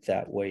 given it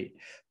that weight.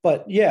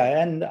 But yeah,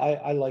 and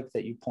I like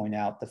that you point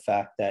out the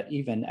fact that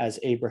even as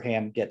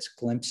Abraham gets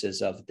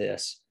glimpses of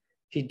this,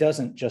 he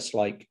doesn't just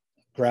like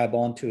grab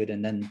onto it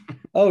and then,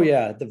 oh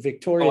yeah, the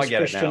victorious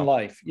Christian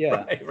life.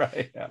 Yeah.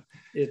 Right. Yeah.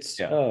 It's,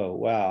 oh,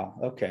 wow.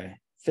 Okay.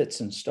 Fits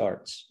and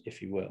starts,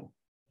 if you will.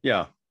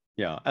 Yeah.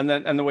 Yeah. And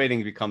the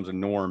waiting becomes a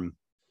norm.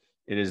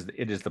 It is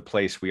the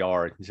place we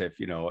are. If,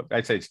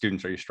 I'd say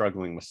students, are you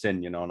struggling with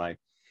sin? And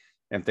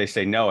if they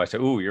say no, I say,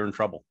 ooh, you're in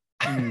trouble.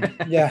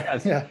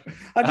 Yeah.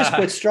 I just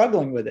quit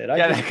struggling with it.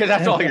 Because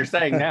that's all you're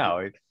saying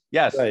now.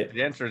 Yes. Right.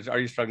 The answer is, are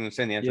you struggling with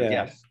sin? The answer is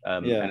yes.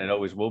 And it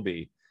always will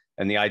be.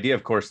 And the idea,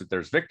 of course, that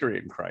there's victory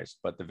in Christ,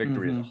 but the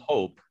victory is a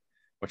hope,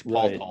 which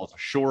Paul calls a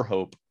sure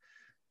hope,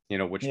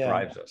 which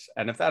drives us.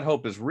 And if that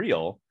hope is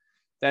real,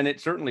 then it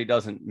certainly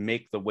doesn't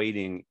make the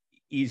waiting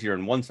easier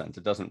in one sense.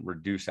 It doesn't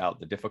reduce out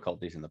the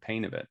difficulties and the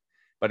pain of it,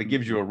 but it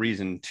gives you a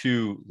reason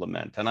to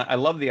lament. And I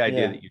love the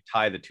idea that you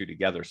tie the two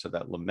together so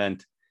that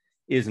lament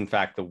is, in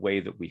fact, the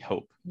way that we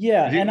hope.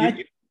 Yeah.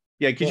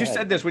 Because you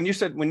said this when you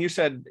said,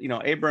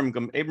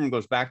 Abram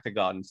goes back to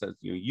God and says,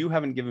 you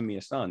haven't given me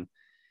a son.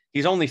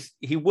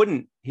 He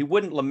wouldn't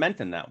lament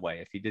in that way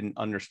if he didn't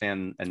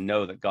understand and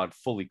know that God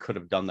fully could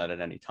have done that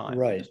at any time.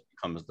 Right. It just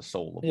becomes the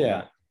soul of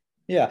lament.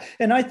 Yeah.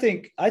 And I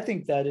think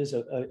that is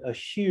a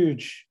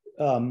huge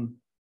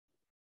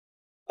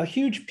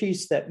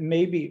piece that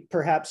maybe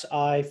perhaps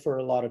I, for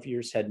a lot of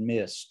years, had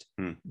missed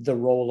the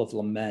role of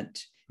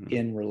lament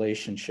in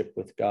relationship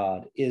with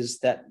God, is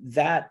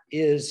that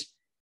is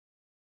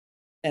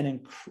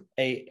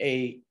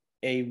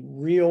a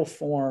real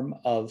form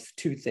of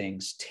two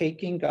things: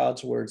 taking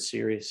God's word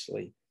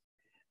seriously,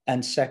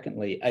 and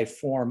secondly, a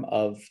form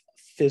of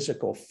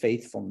physical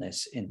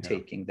faithfulness in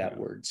taking that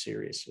word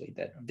seriously.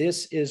 That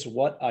this is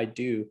what I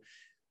do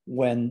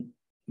when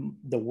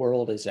the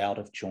world is out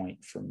of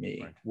joint for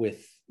me,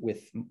 with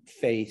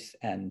faith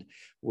and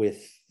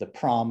with the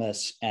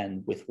promise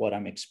and with what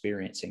I'm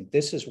experiencing.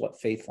 This is what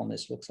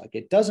faithfulness looks like.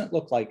 It doesn't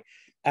look like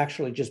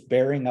actually just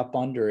bearing up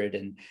under it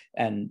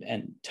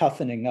and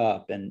toughening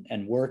up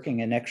and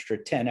working an extra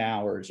 10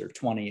 hours or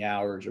 20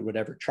 hours or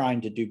whatever,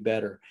 trying to do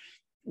better.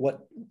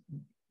 What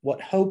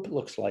hope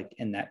looks like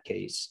in that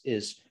case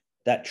is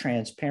that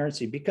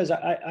transparency, because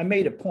I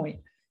made a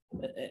point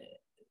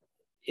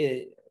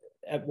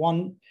at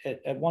one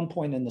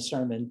point in the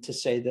sermon to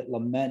say that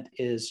lament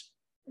is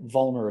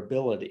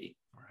vulnerability.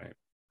 Right.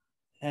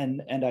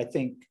 And I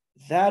think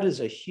that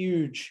is a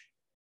huge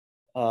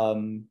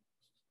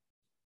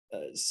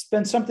it's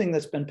been something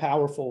that's been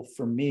powerful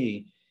for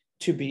me,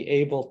 to be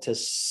able to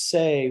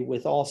say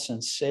with all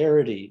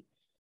sincerity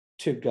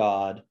to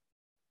God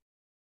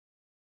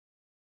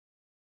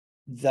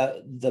that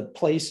the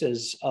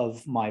places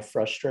of my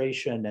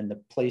frustration and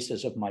the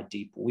places of my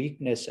deep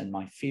weakness and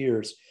my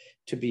fears,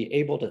 to be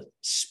able to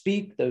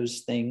speak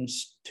those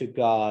things to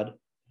God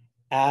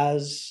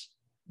as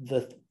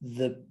the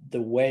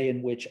way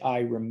in which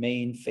I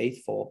remain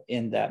faithful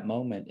in that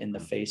moment, in the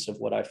face of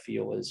what I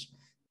feel is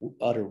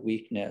utter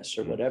weakness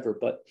or whatever.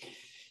 But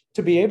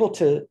to be able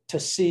to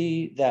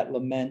see that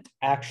lament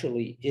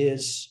actually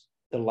is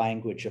the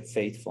language of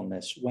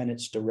faithfulness when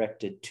it's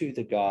directed to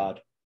the God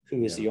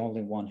who is the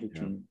only one who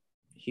can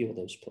heal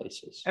those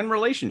places. And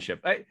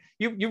relationship.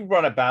 You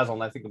brought up Basil,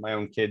 and I think of my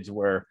own kids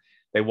where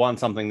they want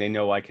something, they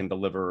know I can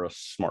deliver a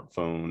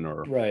smartphone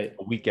or a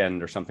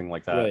weekend or something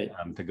like that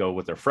to go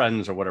with their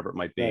friends or whatever it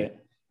might be.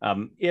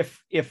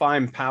 If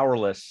I'm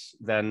powerless,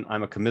 then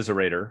I'm a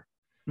commiserator.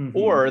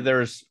 Or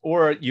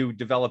you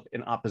develop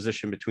an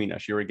opposition between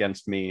us. You're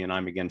against me and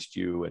I'm against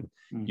you, and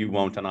you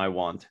won't and I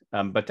want.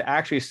 But to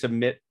actually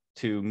submit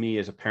to me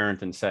as a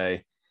parent and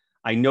say,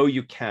 I know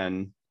you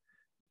can,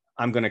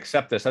 I'm going to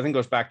accept this. I think it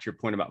goes back to your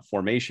point about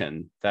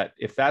formation, that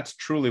if that's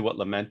truly what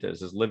lament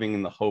is living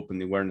in the hope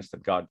and the awareness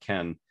that God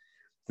can,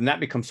 then that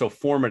becomes so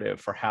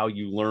formative for how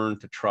you learn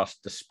to trust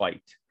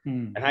despite.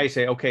 And how you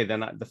say, okay,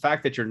 then the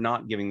fact that you're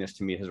not giving this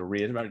to me has a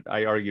reason.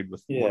 I argued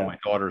with one of my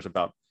daughters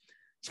about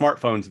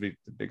smartphones, be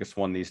the biggest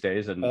one these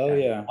days. And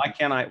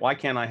why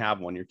can't I have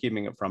one? You're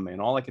keeping it from me.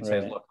 And all I can say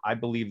is, look, I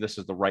believe this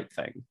is the right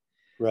thing.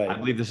 I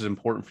believe this is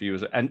important for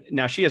you. And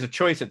now she has a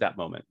choice at that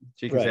moment.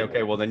 She can say,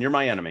 okay, well, then you're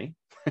my enemy.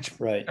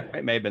 It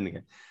may have been the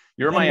case.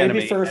 You're my enemy.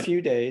 Maybe for a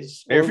few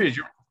days.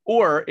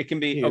 Or it can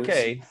be,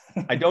 okay,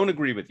 I don't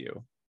agree with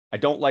you. I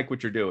don't like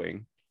what you're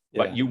doing.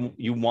 but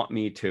you want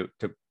me to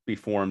be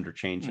formed or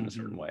changed in a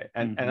certain way.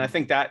 And I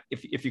think that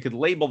if you could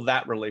label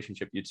that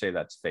relationship, you'd say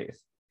that's faith.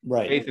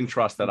 Right. Faith and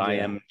trust that I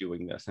am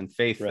doing this, and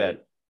faith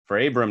that for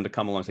Abram to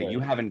come along and say, you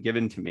haven't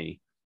given to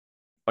me,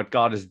 but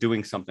God is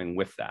doing something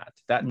with that.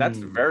 That's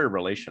very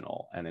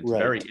relational, and it's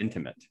very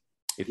intimate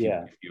if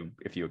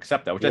you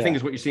accept that, which I think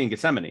is what you see in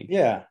Gethsemane.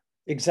 Yeah,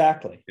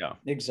 exactly. Yeah,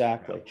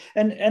 exactly.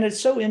 Yeah. And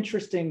it's so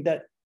interesting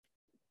that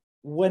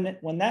when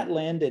that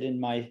landed in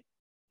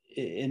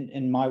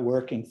my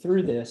working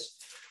through this,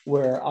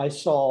 where I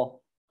saw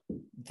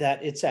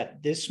that it's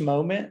at this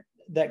moment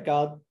that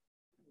God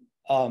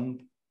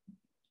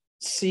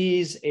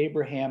sees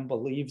Abraham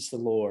believes the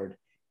Lord,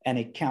 and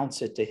he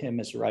counts it to him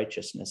as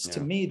righteousness. To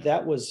me,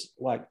 that was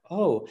like,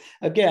 oh,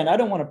 again, I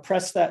don't want to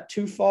press that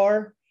too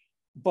far,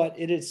 but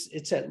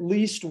it's at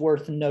least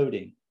worth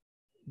noting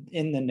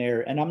in the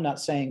narrative. And I'm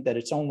not saying that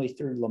it's only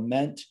through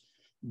lament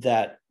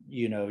that,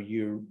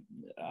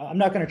 I'm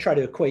not going to try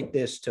to equate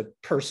this to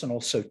personal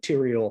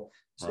soterial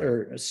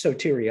or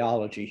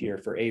soteriology here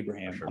for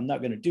Abraham. Sure. I'm not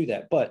going to do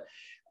that, but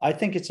I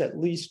think it's at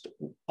least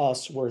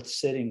us worth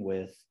sitting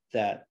with,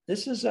 that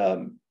this is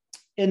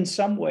in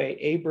some way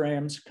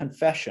Abraham's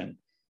confession,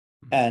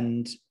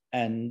 and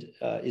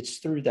it's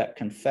through that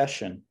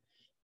confession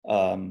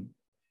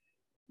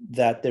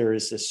that there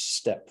is this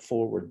step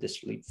forward,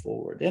 this leap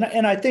forward.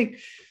 And I think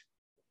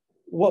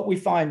what we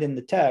find in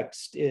the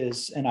text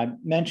is, and I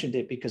mentioned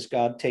it because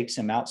God takes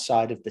him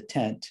outside of the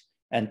tent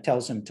and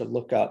tells him to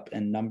look up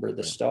and number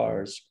the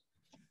stars.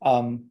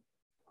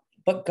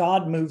 But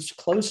God moves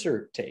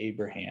closer to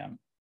Abraham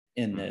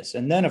in this.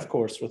 And then, of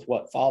course, with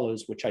what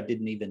follows, which I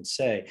didn't even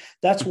say,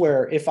 that's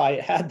where, if I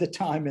had the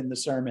time in the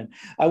sermon,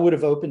 I would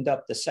have opened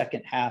up the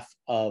second half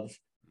of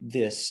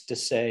this to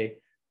say,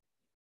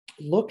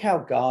 look how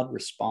God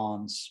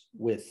responds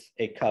with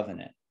a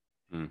covenant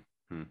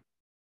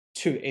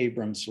to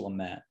Abram's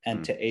lament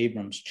and to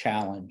Abram's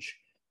challenge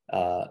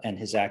and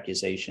his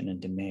accusation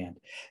and demand.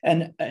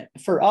 And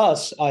for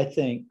us, I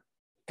think,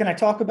 can I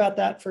talk about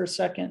that for a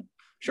second?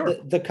 Sure.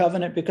 The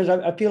covenant, because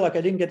I feel like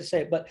I didn't get to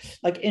say it, but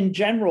like in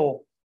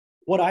general,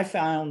 what I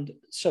found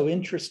so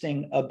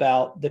interesting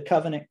about the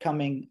covenant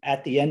coming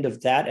at the end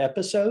of that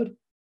episode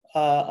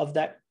of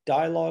that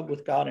dialogue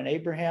with God and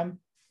Abraham,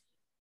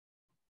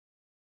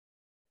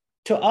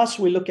 to us,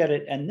 we look at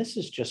it and this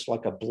is just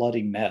like a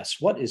bloody mess.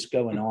 What is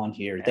going on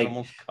here?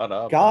 Animals cut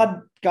up.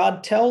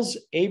 God tells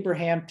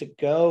Abraham to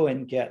go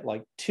and get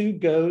like 2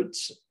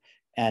 goats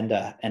and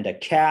a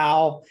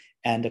cow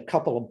and a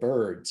couple of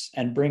birds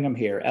and bring them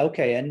here.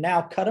 Okay, and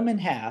now cut them in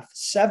half,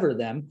 sever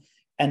them,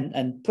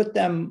 and put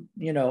them,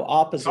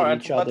 opposite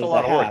each other. That's a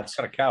lot of work.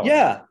 Cut a cow.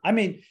 Yeah, I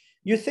mean,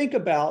 you think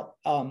about,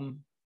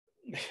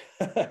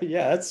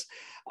 it's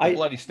a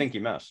bloody stinky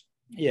mess.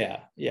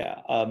 Yeah.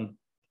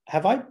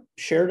 Have I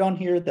shared on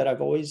here that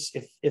I've always,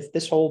 if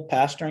this whole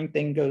pastoring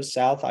thing goes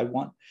south, I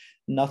want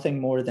nothing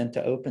more than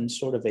to open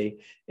sort of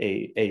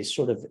a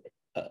sort of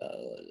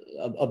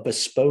a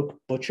bespoke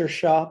butcher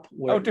shop.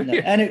 Where,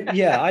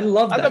 I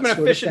love that. I'm in a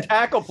fish and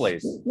tackle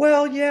place.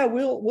 Well, yeah,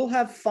 we'll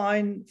have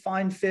fine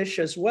fish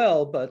as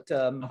well, but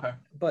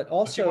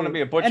also, you want to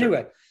be a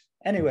butcher.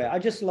 Anyway, I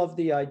just love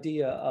the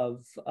idea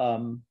of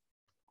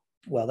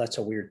well, that's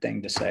a weird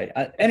thing to say.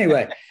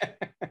 Anyway.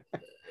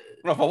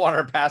 I don't know if I want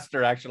our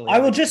pastor actually. I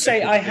will just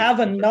say I have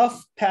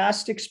enough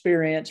past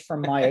experience from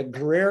my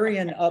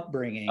agrarian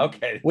upbringing,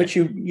 which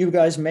you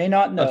guys may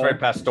not know. That's very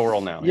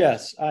pastoral now.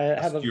 Yes, I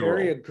have a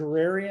very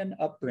agrarian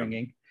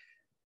upbringing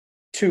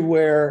to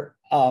where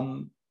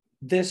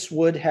this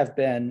would have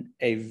been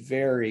a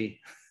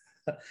very,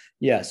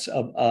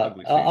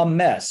 a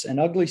mess, an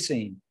ugly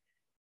scene.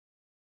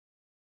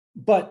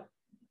 But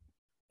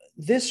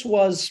this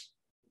was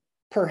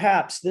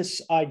perhaps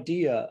this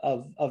idea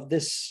of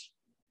this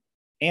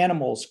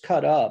animals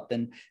cut up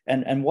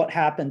and what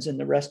happens in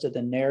the rest of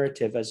the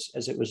narrative as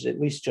it was at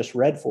least just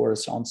read for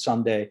us on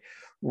Sunday,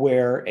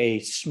 where a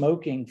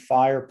smoking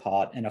fire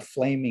pot and a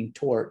flaming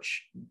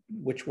torch,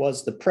 which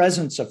was the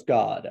presence of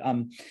God.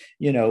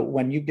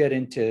 When you get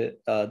into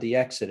the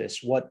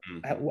Exodus,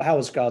 how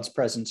is God's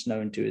presence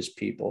known to his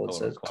people? It's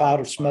a cloud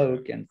of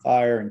smoke and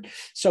fire. And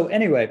so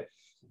anyway,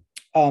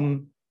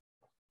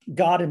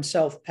 God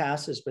himself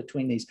passes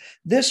between these.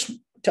 This,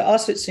 to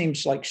us, it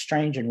seems like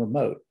strange and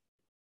remote.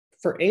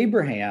 For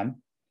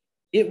Abraham,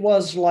 it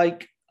was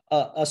like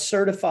a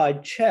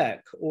certified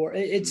check, or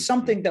it's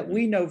something that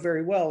we know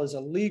very well as a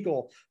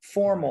legal,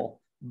 formal,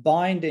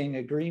 binding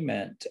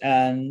agreement.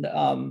 And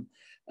I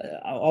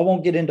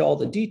won't get into all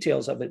the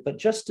details of it, but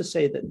just to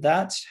say that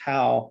that's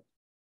how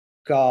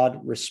God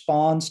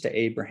responds to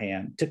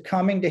Abraham, to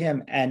coming to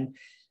him and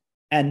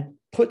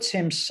puts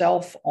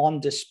himself on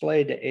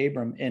display to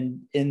Abram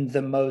in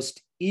the most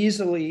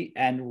easily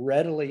and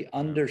readily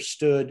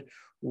understood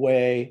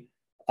way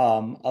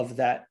of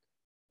that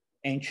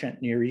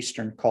ancient Near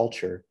Eastern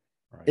culture,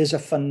 is a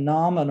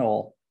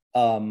phenomenal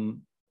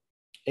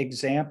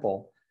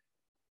example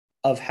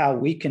of how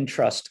we can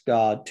trust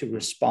God to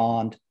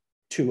respond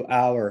to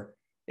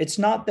it's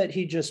not that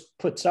he just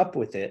puts up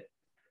with it,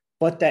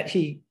 but that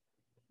he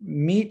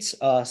meets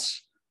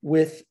us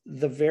with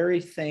the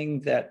very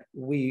thing that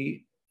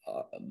we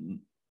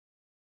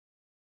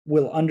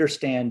will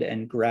understand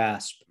and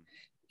grasp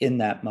in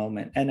that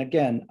moment. And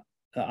again,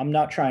 I'm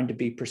not trying to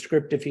be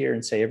prescriptive here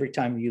and say every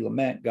time you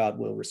lament, God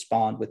will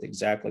respond with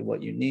exactly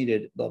what you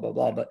needed, blah, blah,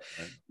 blah. But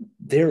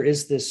there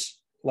is this,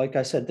 like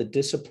I said, the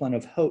discipline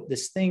of hope,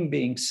 this thing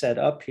being set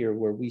up here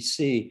where we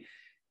see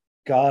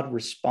God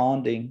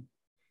responding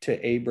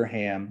to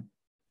Abraham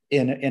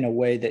in a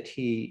way that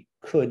he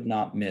could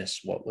not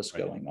miss what was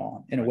going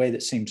on, in a way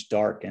that seems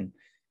dark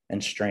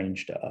and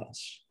strange to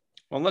us.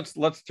 Well,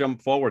 let's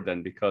jump forward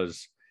then,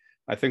 because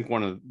I think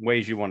one of the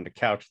ways you wanted to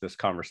couch this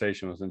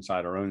conversation was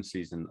inside our own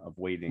season of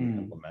waiting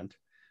and lament,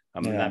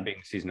 and that being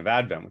the season of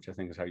Advent, which I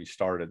think is how you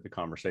started the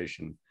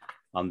conversation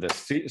on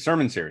this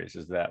sermon series,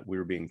 is that we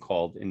were being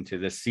called into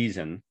this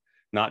season,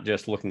 not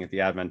just looking at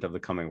the advent of the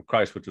coming of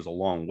Christ, which was a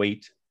long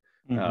wait,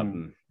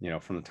 from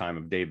the time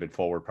of David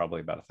forward,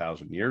 probably about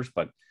 1,000 years,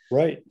 but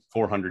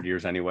 400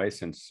 years anyway,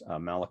 since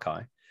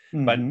Malachi.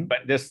 But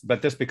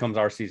this becomes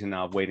our season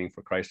now of waiting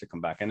for Christ to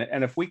come back.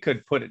 And if we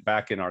could put it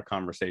back in our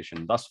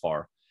conversation thus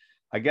far,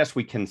 I guess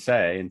we can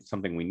say, and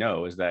something we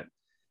know, is that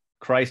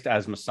Christ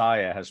as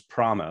Messiah has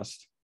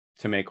promised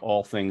to make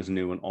all things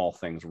new and all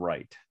things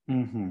right.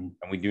 And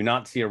we do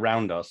not see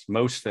around us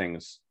most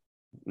things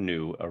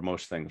new or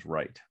most things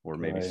right, or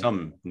maybe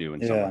some new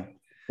and some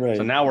right.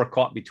 So now we're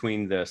caught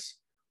between this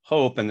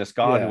hope and this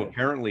God who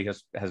apparently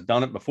has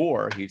done it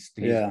before. He's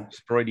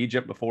destroyed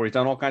Egypt before. He's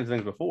done all kinds of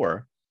things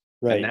before.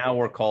 And now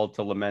we're called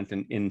to lament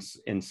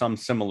in some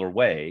similar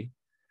way,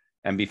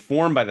 and be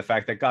formed by the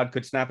fact that God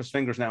could snap his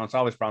fingers now and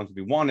solve his problems if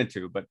he wanted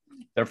to, but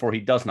therefore he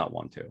does not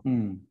want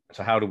to.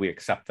 So how do we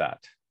accept that?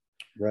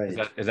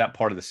 Is that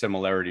part of the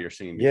similarity you're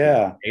seeing between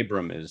what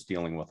Abram is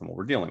dealing with and what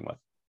we're dealing with?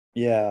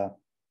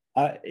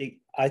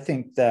 I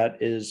think that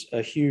is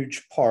a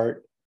huge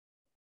part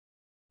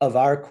of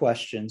our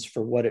questions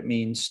for what it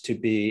means to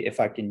be, if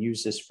I can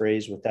use this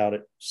phrase without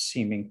it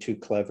seeming too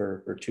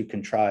clever or too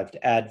contrived,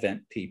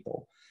 Advent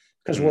people.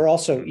 Because we're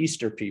also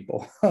Easter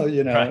people,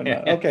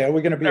 Okay, are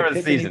we going to be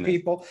Epiphany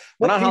people?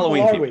 We're not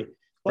Halloween people. Are we?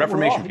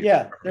 Reformation people.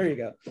 Yeah, there you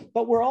go.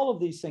 But we're all of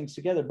these things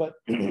together. But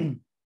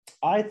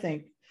I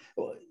think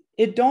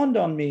it dawned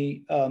on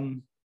me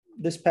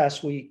this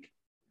past week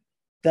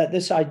that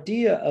this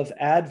idea of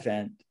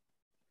Advent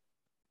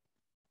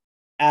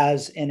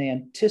as an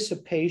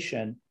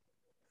anticipation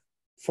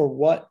for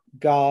what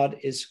God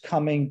is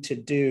coming to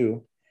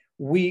do,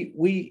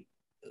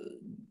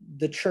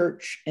 the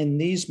church in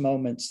these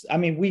moments, I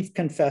mean, we've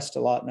confessed a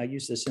lot, and I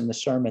use this in the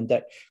sermon,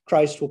 that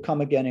Christ will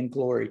come again in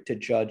glory to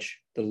judge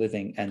the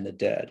living and the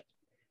dead.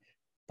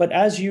 But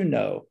as you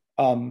know,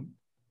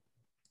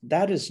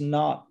 that has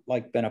not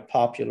been a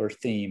popular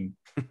theme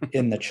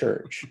in the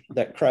church,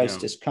 that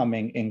Christ is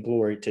coming in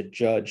glory to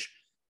judge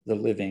the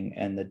living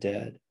and the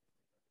dead.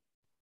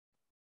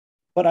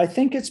 But I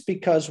think it's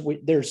because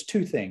there's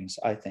two things,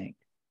 I think.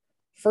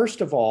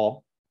 First of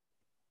all,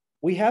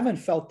 we haven't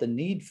felt the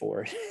need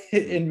for it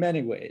in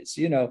many ways.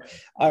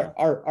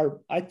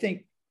 I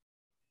think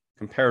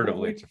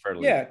comparatively, it's a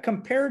fairly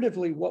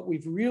comparatively, what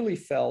we've really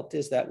felt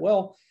is that,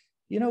 well,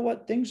 you know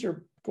what, things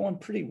are going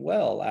pretty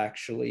well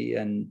actually,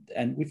 and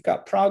we've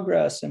got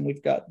progress, and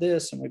we've got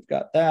this, and we've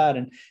got that,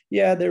 and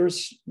there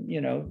was,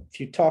 if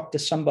you talk to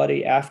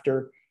somebody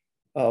after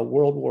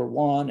World War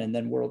I and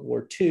then World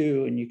War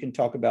II, and you can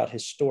talk about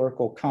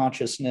historical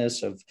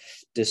consciousness of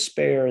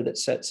despair that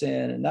sets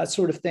in and that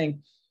sort of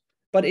thing.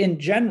 But in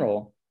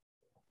general,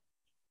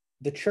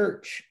 the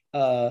church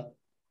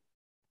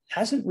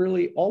hasn't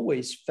really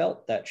always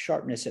felt that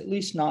sharpness, at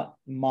least not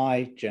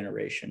my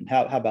generation.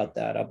 How about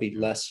that? I'll be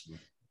less,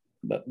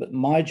 but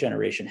my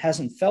generation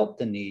hasn't felt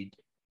the need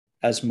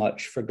as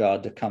much for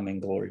God to come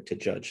in glory to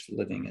judge the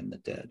living and the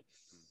dead.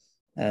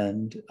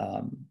 And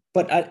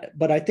but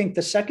I think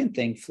the second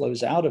thing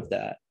flows out of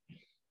that,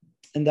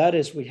 and that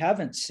is we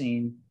haven't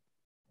seen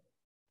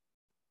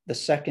the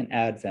second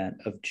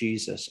advent of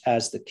Jesus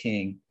as the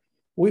King.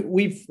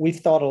 We've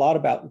thought a lot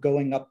about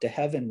going up to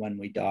heaven when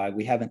we die.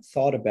 We haven't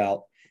thought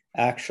about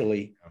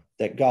actually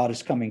that God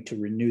is coming to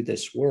renew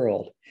this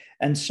world.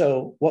 And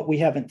so what we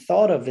haven't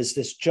thought of is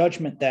this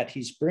judgment that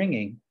he's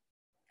bringing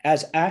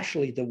as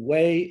actually the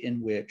way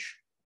in which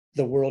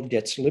the world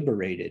gets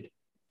liberated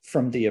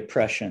from the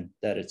oppression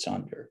that it's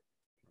under.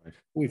 Right.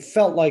 We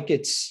felt like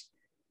it's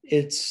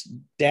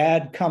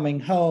dad coming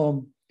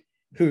home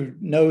who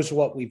knows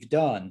what we've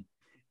done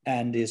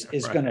and is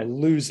going to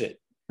lose it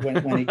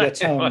when he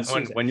gets home.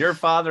 when your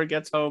father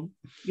gets home.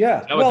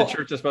 Yeah. Is that what the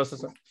church is supposed to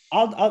say?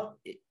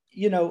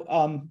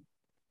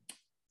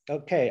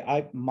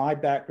 My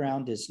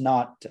background is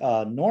not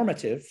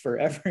normative for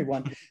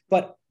everyone,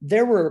 but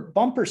there were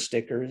bumper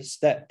stickers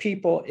that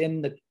people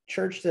in the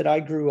church that I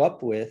grew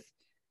up with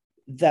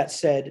that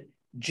said,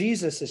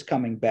 Jesus is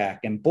coming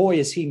back, and boy,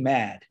 is he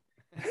mad.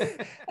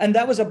 And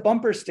that was a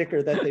bumper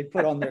sticker that they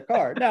put on their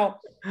car. Now,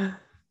 I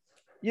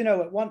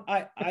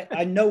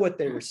know what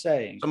they were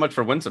saying. So much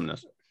for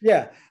winsomeness.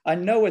 Yeah, I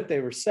know what they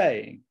were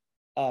saying.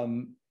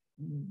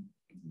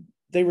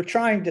 they were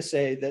trying to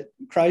say that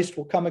Christ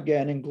will come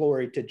again in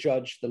glory to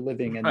judge the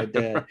living and the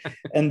dead.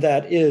 And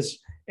that is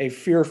a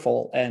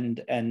fearful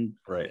and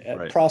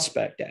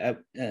prospect.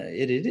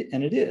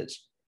 It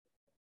is.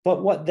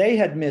 But what they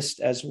had missed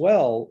as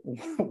well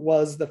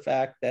was the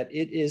fact that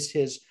it is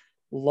his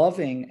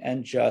loving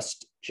and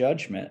just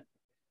judgment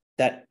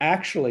that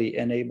actually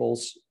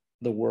enables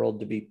the world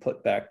to be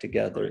put back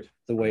together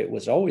the way it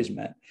was always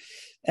meant.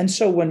 And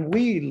so when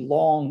we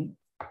long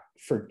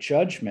for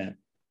judgment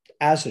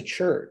as a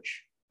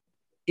church,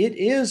 it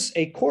is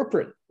a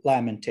corporate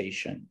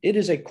lamentation. It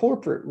is a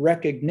corporate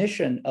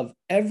recognition of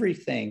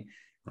everything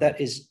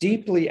that is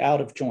deeply out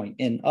of joint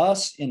in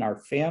us, in our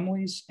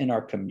families, in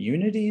our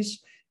communities,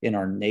 in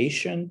our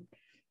nation,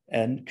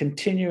 and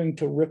continuing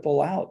to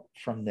ripple out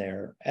from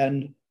there.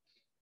 And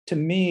to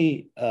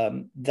me,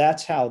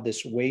 that's how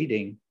this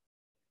waiting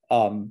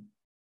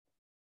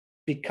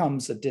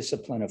becomes a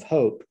discipline of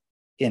hope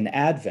in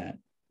Advent,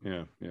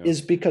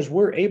 is because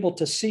we're able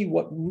to see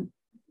what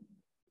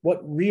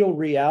real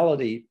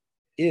reality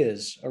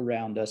is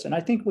around us. And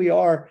I think we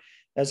are,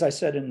 as I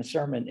said in the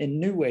sermon, in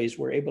new ways,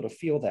 we're able to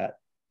feel that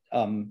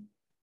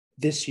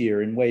this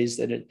year in ways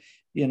that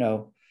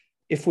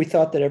if we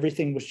thought that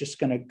everything was just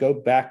going to go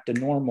back to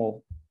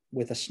normal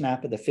with a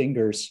snap of the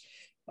fingers,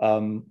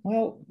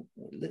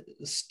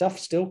 stuff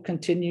still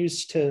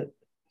continues to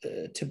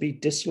be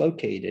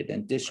dislocated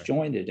and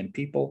disjointed, and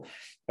people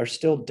are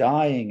still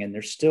dying, and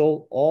there's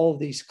still all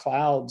these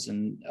clouds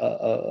and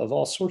of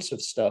all sorts of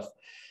stuff,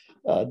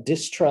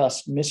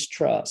 distrust,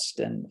 mistrust,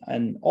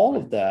 and all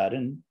of that,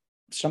 and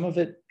some of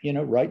it,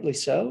 rightly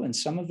so, and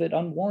some of it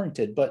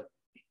unwarranted. But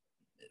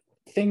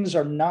things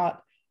are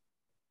not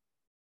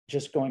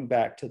just going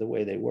back to the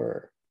way they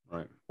were.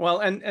 Right. Well,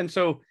 and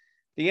so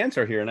the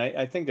answer here, and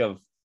I think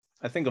of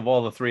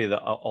all the three of the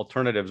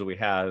alternatives we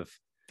have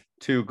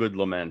to good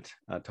lament,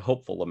 to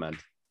hopeful lament,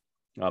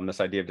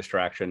 this idea of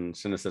distraction,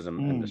 cynicism,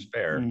 and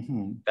despair,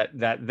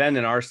 that then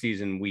in our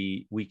season,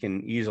 we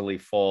can easily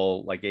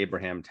fall like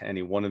Abraham to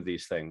any one of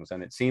these things.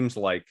 And it seems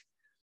like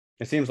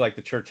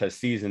the church has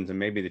seasons, and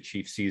maybe the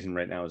chief season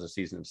right now is a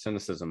season of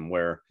cynicism,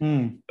 where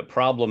the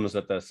problems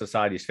that the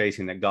society is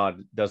facing that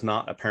God does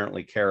not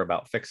apparently care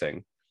about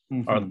fixing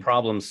are the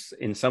problems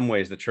in some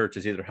ways the church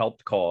has either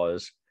helped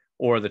cause,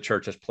 or the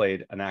church has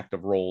played an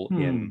active role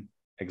in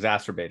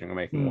exacerbating or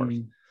making worse.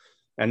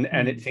 And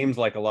it seems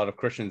like a lot of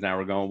Christians now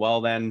are going,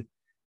 well, then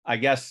I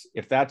guess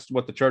if that's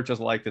what the church is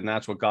like, then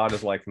that's what God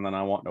is like, and then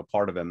I want no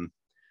part of him.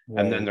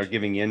 Right. And then they're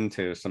giving in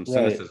to some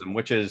cynicism,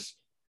 which is,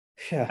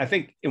 I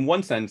think in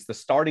one sense, the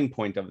starting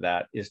point of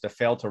that is to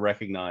fail to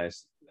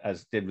recognize,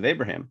 as did with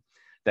Abraham,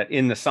 that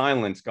in the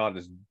silence, God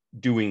is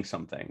doing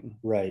something.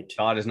 Right.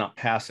 God is not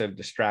passive,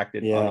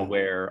 distracted,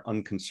 unaware,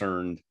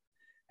 unconcerned,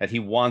 that he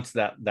wants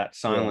that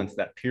silence,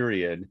 that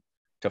period,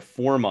 to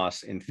form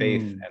us in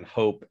faith and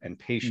hope and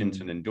patience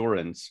and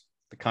endurance,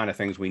 the kind of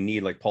things we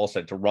need, like Paul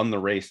said, to run the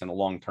race in a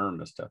long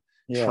term is to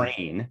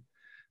train.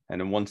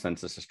 And in one sense,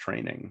 this is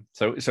training.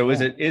 So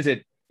is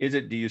it,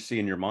 do you see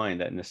in your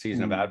mind that in the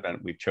season of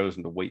Advent, we've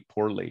chosen to wait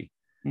poorly?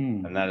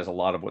 And that is a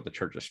lot of what the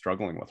church is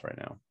struggling with right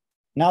now.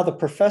 Now the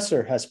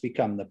professor has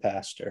become the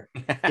pastor.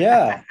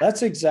 Yeah,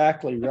 that's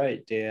exactly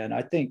right, Dan.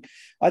 I think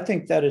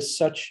that is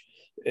such,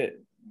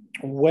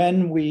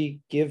 when we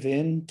give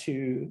in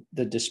to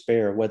the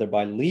despair, whether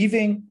by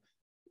leaving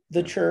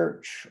the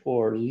church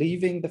or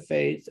leaving the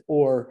faith,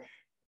 or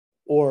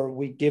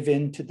we give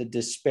in to the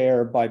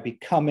despair by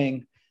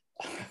becoming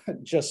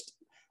just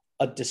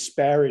a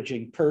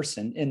disparaging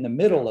person in the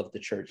middle of the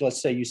church.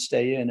 Let's say you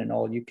stay in and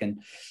all you can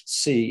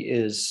see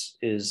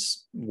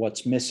is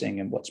what's missing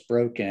and what's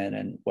broken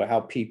and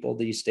how people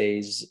these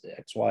days,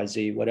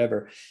 XYZ,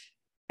 whatever.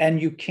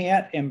 And you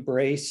can't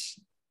embrace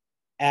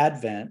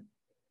Advent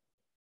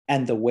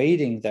and the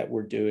waiting that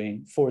we're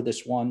doing for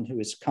this one who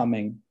is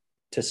coming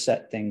to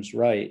set things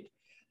right.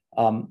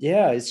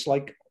 It's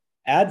like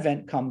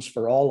Advent comes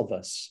for all of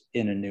us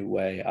in a new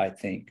way, I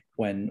think,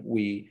 when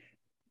we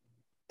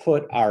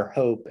put our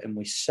hope and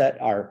we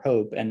set our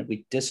hope and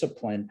we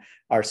discipline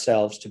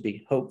ourselves to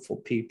be hopeful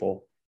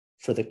people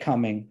for the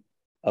coming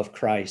of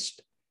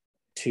Christ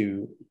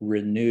to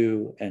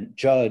renew and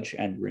judge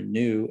and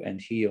renew and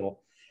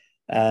heal.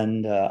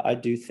 And I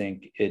do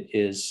think it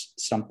is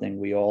something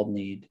we all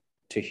need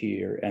to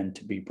hear and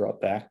to be brought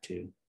back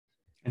to.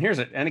 And here's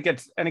it. And it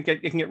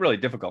can get really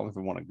difficult if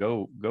we want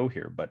to go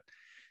here. But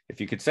if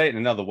you could say it in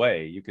another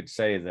way, you could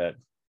say that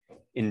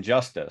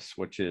injustice,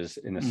 which is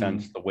in a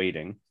sense the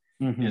waiting,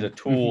 is a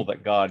tool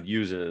that God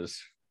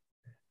uses,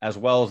 as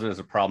well as it is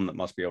a problem that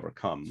must be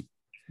overcome.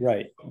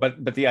 Right.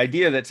 But the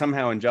idea that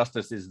somehow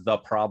injustice is the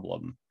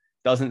problem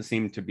doesn't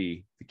seem to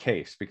be the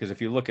case, because if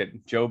you look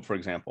at Job, for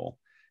example,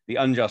 the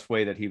unjust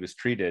way that he was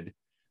treated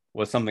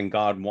was something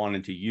God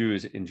wanted to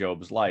use in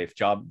Job's life.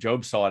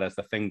 Job saw it as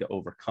the thing to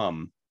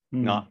overcome,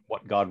 not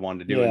what God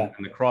wanted to do. Yeah.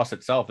 And the cross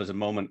itself is a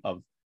moment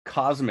of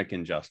cosmic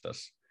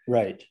injustice.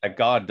 Right.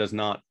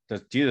 That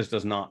Jesus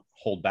does not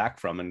hold back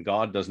from, and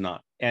God does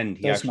not end.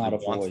 He actually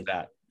wants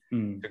that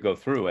to go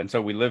through. And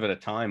so we live at a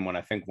time when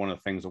I think one of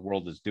the things the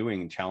world is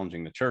doing and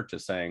challenging the church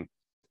is saying,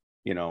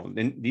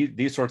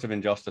 these sorts of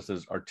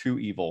injustices are too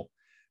evil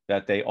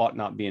that they ought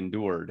not be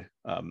endured,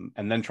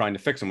 and then trying to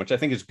fix them, which I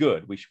think is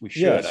good. We should.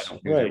 Yes, I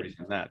don't think there's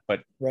reason that,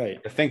 but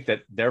right. to think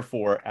that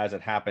therefore, as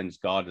it happens,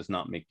 God does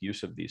not make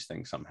use of these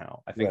things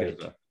somehow, I think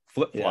is a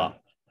flip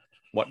flop.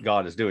 What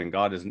God is doing.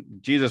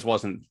 Jesus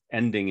wasn't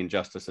ending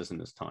injustices in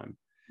his time,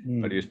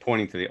 but he was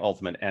pointing to the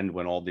ultimate end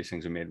when all these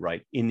things are made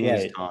right in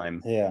his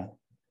time. Yeah.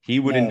 He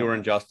would endure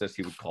injustice.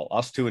 He would call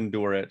us to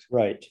endure it.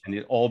 Right. And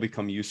it all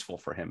become useful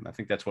for him. I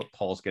think that's what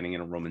Paul's getting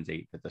in Romans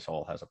 8, that this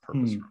all has a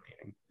purpose for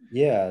meaning.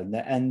 Yeah.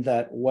 And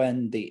that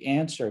when the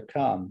answer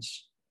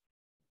comes,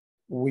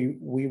 we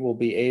will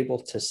be able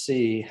to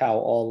see how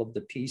all of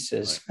the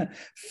pieces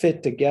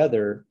fit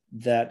together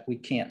that we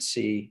can't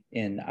see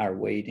in our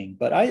waiting.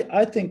 But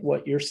I think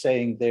what you're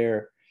saying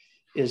there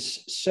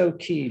is so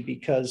key,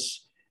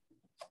 because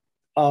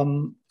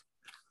I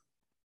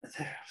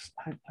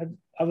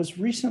was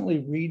recently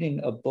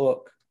reading a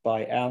book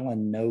by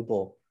Alan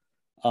Noble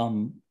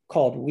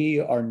called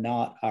We Are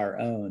Not Our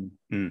Own.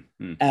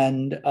 Mm-hmm.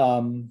 And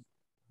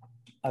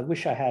I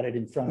wish I had it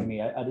in front of me.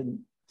 I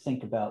didn't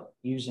think about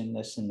using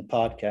this in the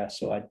podcast,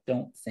 so I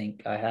don't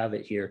think I have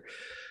it here.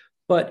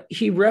 But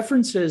he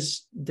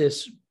references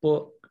this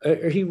book,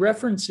 or he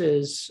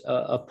references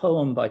a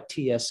poem by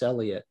T.S.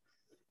 Eliot.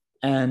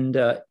 And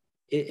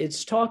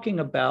it's talking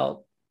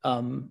about,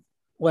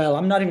 well,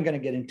 I'm not even going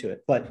to get into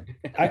it, but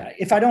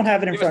if I don't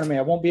have it in front of me,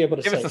 I won't be able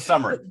to give say. Us the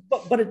summary.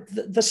 But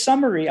the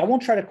summary, I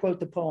won't try to quote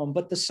the poem,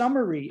 but the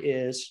summary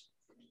is,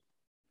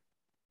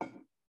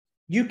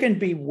 you can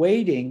be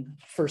waiting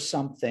for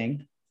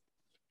something,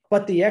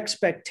 but the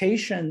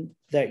expectation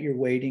that you're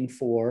waiting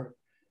for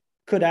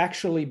could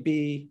actually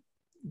be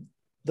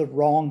the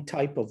wrong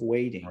type of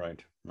waiting.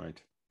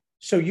 Right.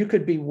 So you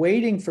could be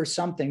waiting for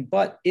something,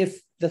 but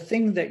if the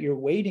thing that you're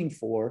waiting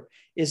for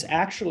is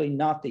actually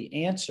not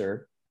the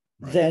answer,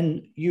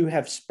 then you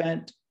have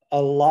spent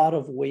a lot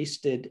of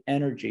wasted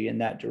energy in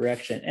that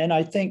direction. And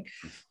I think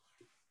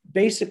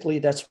basically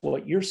that's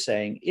what you're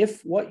saying.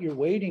 If what you're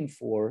waiting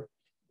for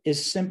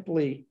is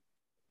simply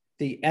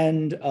the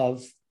end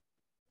of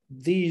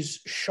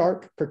these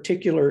sharp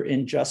particular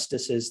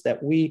injustices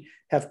that we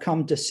have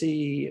come to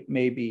see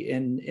maybe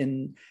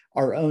in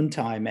our own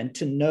time and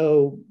to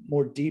know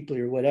more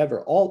deeply or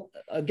whatever, all,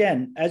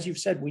 again, as you've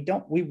said,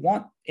 we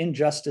want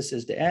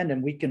injustices to end,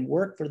 and we can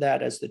work for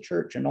that as the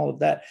church and all of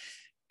that.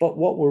 But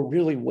what we're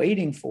really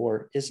waiting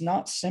for is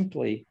not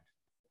simply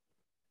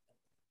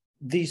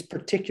these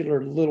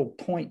particular little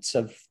points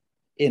of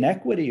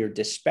inequity or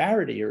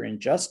disparity or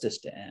injustice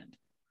to end.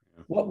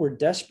 What we're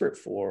desperate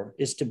for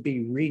is to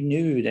be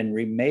renewed and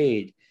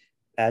remade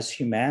as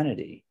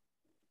humanity.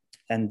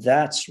 And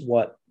that's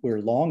what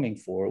we're longing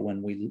for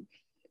when we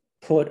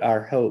put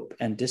our hope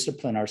and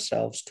discipline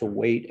ourselves to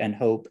wait and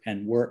hope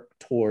and work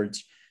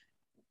towards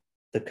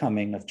the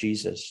coming of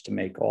Jesus to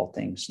make all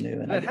things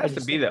new. And it has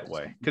to be that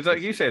way. Because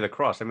like you say, the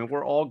cross, I mean,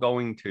 we're all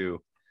going to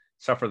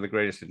suffer the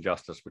greatest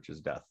injustice, which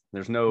is death.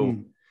 There's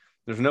no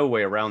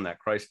way around that.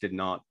 Christ did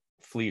not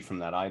flee from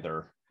that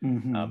either.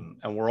 And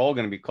we're all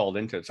going to be called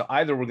into it. So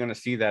either we're going to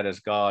see that as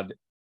God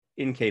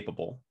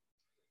incapable,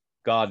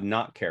 God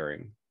not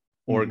caring,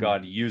 or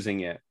God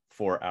using it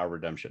for our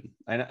redemption.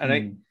 And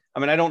I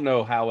mean, I don't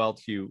know how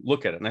else you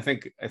look at it. And I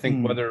think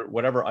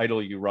whatever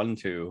idol you run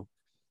to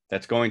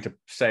that's going to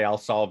say, I'll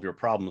solve your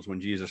problems when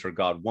Jesus or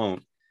God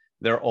won't,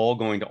 they're all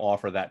going to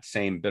offer that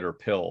same bitter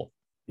pill.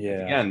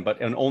 Yeah. Again,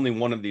 but in only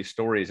one of these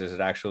stories is it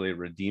actually a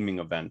redeeming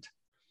event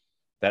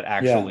that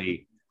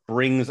actually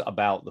brings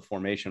about the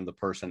formation of the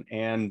person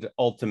and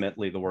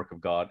ultimately the work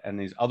of God. And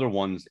these other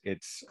ones,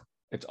 it's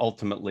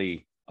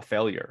ultimately a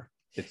failure.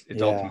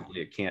 It's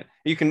ultimately, it can't.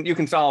 You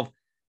can solve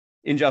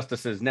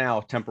injustices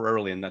now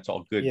temporarily, and that's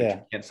all good. But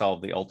you can't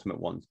solve the ultimate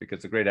ones,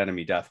 because the great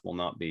enemy, death, will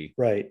not be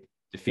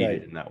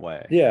defeated in that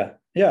way.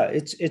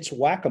 It's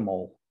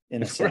whack-a-mole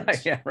in a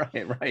sense. Right.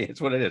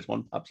 It's what it is.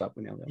 One pops up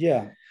when the other.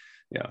 Yeah.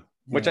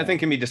 Which I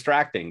think can be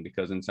distracting,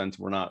 because in a sense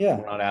we're not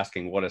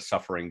asking, what is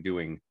suffering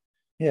doing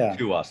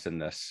to us in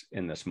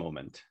this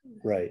moment,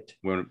 right?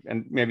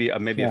 And maybe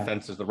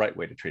offense is the right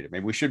way to treat it.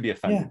 Maybe we should be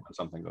offended when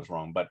something goes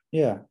wrong, but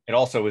it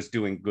also is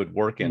doing good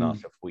work in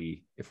us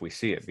if we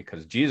see it,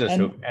 because Jesus,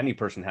 who any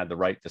person had the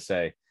right to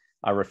say,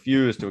 I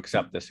refuse to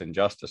accept this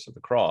injustice of the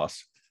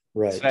cross,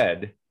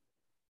 said,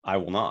 I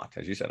will not,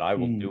 as you said, I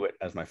will do it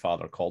as my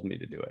Father called me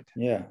to do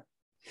it.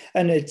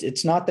 And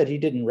it's not that he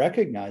didn't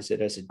recognize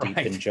it as a deep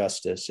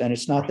injustice, and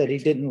it's not that he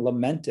didn't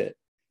lament it,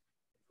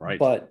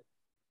 but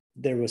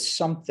there was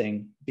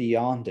something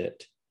beyond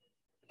it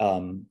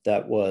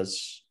that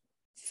was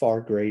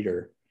far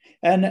greater.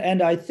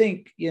 And I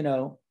think,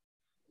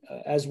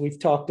 as we've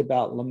talked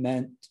about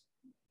lament,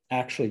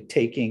 actually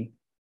taking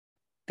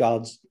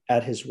God's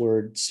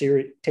word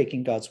seriously,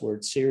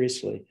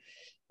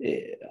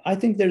 I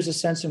think there's a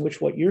sense in which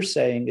what you're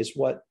saying is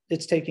what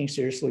it's taking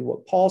seriously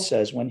what Paul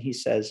says when he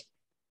says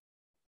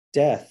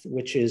death,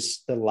 which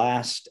is the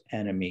last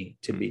enemy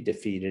to be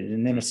defeated.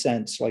 And in a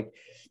sense, like,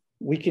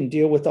 we can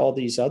deal with all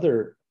these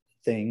other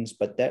things,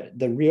 but that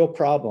the real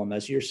problem,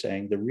 as you're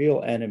saying, the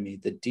real enemy,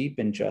 the deep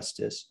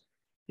injustice,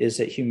 is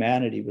that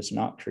humanity was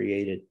not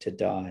created to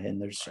die.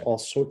 And there's all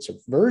sorts of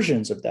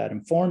versions of that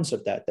and forms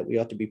of that we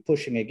ought to be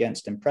pushing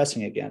against and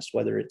pressing against,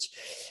 whether it's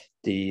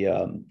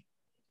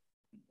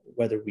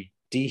whether we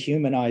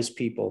dehumanize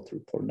people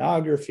through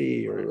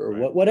pornography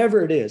or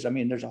whatever it is. I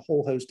mean, there's a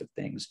whole host of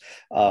things,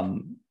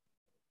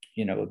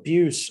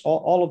 abuse,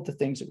 all of the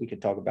things that we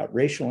could talk about,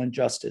 racial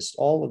injustice,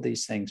 all of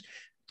these things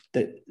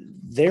that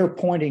they're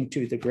pointing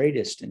to the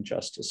greatest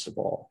injustice of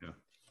all. Yeah.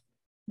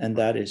 And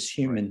that is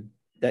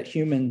that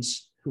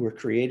humans who were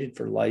created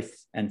for life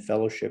and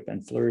fellowship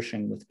and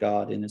flourishing with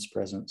God in his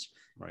presence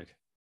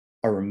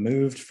are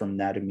removed from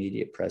that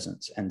immediate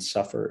presence and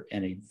suffer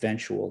an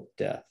eventual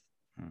death.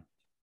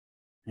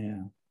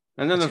 Yeah.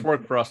 And then there's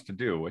work for us to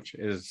do, which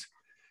is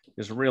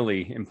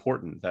really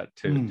important, that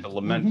to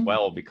lament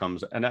well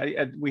becomes, and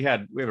we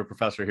have a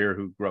professor here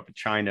who grew up in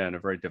China and a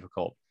very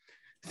difficult,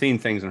 seen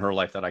things in her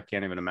life that I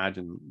can't even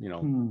imagine,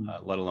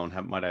 let alone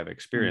might have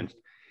experienced.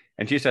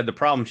 And she said the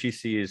problem she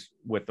sees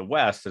with the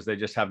West is they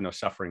just have no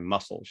suffering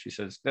muscles. She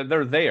says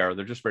they're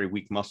just very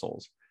weak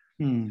muscles.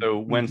 So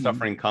when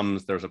suffering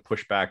comes, there's a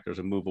pushback, there's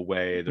a move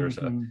away, there's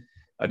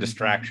a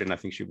distraction. I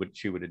think she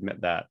would admit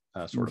that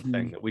sort of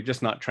thing, that we've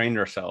just not trained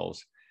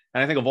ourselves.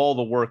 And I think of all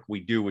the work we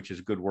do, which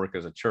is good work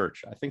as a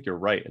church, I think you're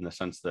right in the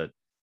sense that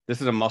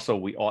this is a muscle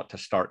we ought to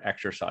start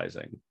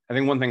exercising. I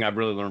think one thing I've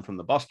really learned from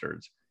the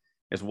Bustards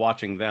is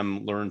watching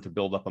them learn to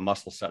build up a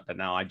muscle set that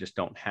now I just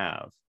don't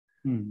have.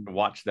 To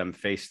watch them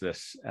face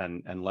this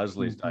and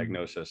Leslie's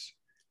diagnosis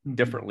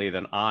differently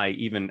than I,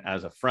 even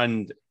as a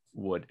friend,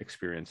 would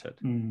experience it.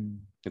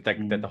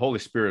 That the Holy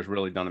Spirit has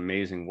really done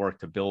amazing work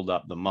to build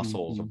up the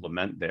muscles of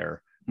lament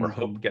there, where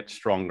hope gets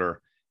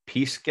stronger,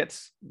 peace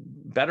gets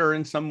better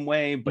in some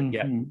way, but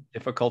yet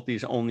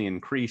difficulties only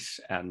increase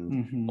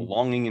and the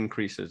longing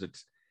increases.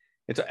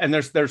 And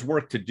there's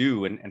work to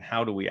do, and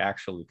how do we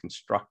actually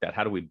construct that?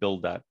 How do we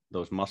build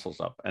those muscles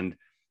up? And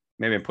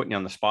maybe I'm putting you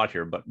on the spot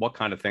here, but what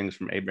kind of things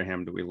from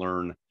Abraham do we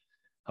learn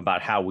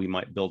about how we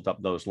might build up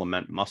those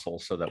lament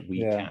muscles so that we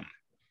can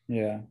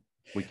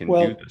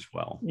do this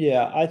well?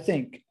 Yeah, I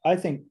think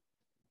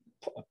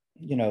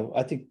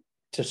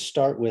to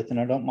start with, and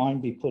I don't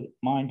mind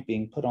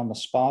being put on the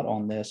spot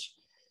on this,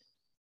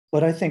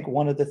 but I think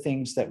one of the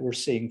things that we're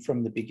seeing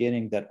from the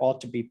beginning that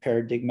ought to be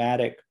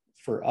paradigmatic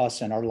for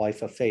us in our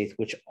life of faith,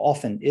 which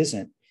often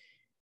isn't,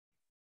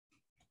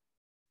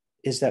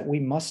 is that we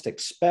must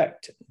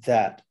expect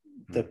that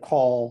the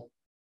call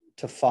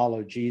to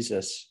follow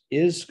Jesus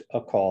is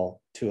a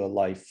call to a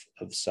life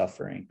of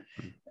suffering.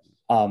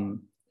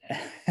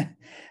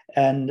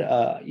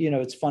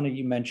 It's funny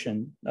you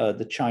mentioned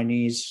the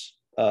Chinese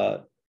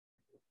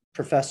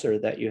professor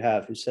that you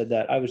have who said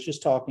that. I was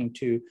just talking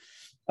to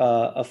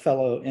a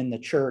fellow in the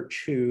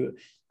church who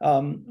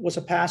was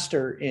a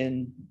pastor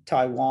in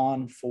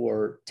Taiwan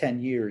for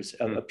 10 years,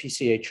 of a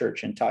PCA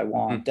church in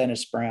Taiwan,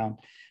 Dennis Brown.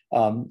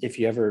 If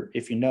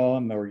you know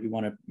him or you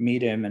want to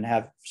meet him and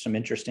have some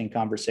interesting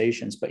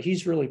conversations, but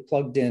he's really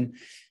plugged in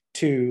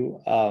to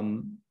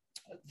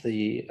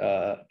the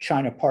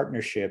China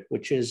Partnership,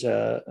 which is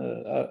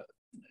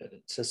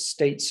it's a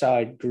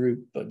stateside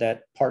group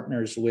that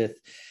partners with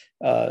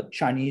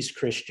Chinese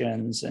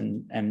Christians,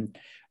 and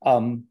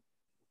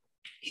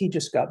he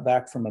just got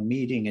back from a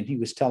meeting, and he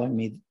was telling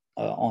me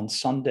on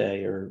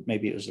Sunday, or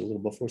maybe it was a little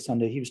before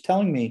Sunday, he was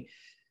telling me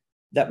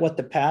that what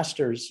the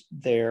pastors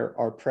there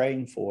are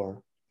praying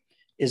for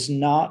is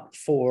not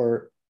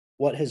for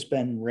what has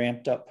been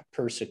ramped up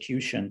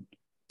persecution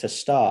to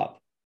stop,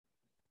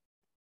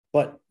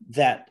 but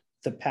that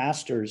the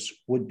pastors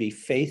would be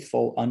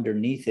faithful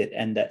underneath it,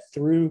 and that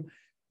through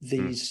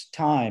these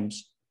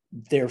times,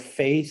 their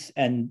faith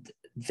and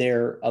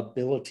their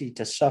ability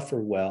to suffer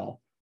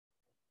well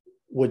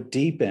would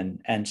deepen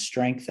and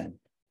strengthen.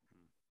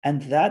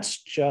 And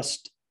that's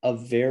just a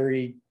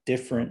very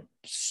different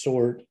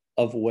sort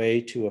of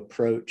way to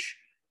approach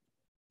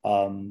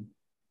the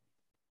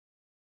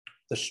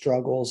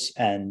struggles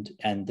and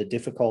the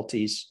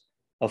difficulties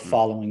of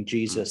following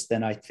Jesus,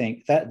 then I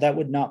think that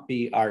would not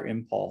be our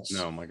impulse.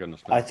 No, my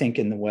goodness. No. I think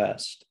in the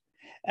West.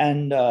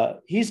 And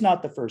he's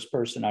not the first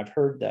person I've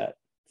heard that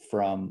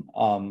from.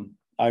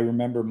 I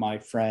remember my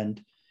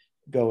friend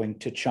going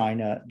to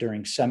China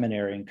during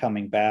seminary and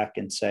coming back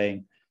and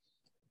saying,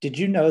 did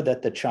you know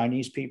that the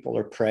Chinese people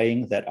are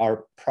praying that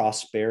our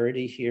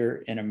prosperity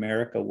here in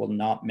America will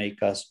not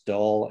make us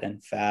dull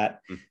and fat,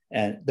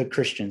 and the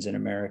Christians in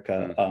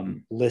America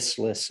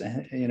listless?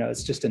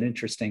 It's just an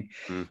interesting.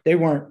 They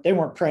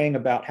weren't praying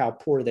about how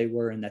poor they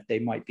were and that they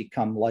might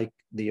become like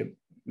the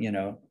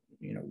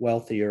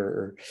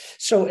wealthier.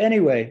 So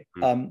anyway,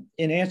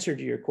 in answer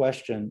to your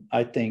question,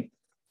 I think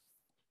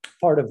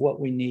part of what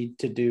we need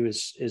to do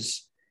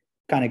is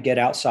kind of get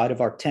outside of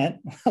our tent,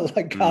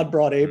 like God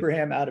brought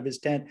Abraham out of his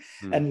tent,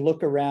 and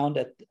look around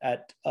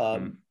at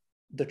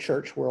the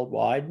church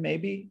worldwide,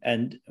 maybe,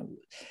 and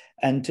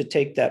to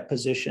take that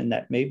position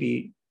that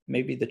maybe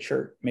the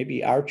church,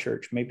 maybe our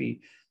church,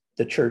 maybe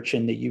the church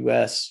in the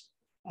U.S.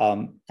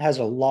 Has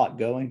a lot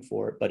going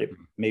for it, but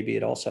maybe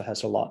it also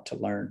has a lot to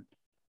learn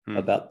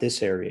about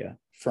this area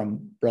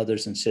from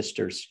brothers and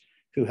sisters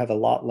who have a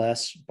lot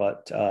less,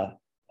 but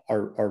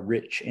are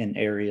rich in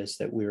areas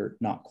that we're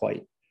not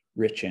quite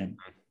rich in.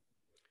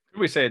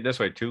 We say it this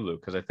way too,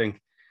 Luke, because I think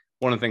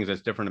one of the things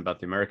that's different about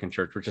the American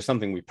church, which is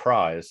something we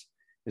prize,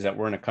 is that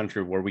we're in a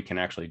country where we can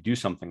actually do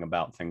something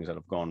about things that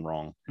have gone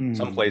wrong.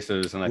 Some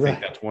places, and I think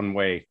that's one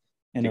way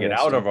to get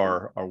out of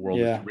our world,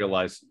 is to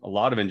realize a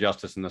lot of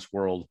injustice in this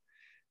world.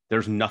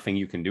 There's nothing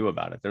you can do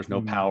about it. There's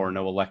no power,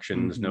 no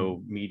elections,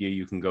 no media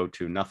you can go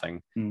to,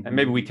 nothing. And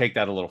maybe we take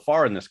that a little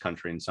far in this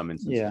country in some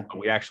instances, but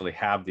we actually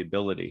have the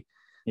ability.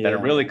 That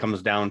it really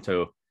comes down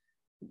to,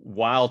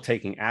 while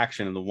taking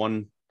action in the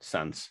one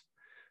sense,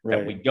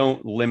 that we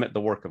don't limit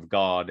the work of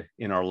God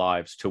in our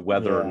lives to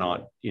whether or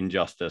not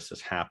injustice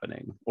is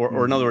happening,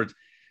 or in other words,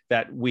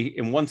 that we,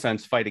 in one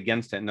sense, fight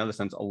against it, in another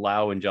sense,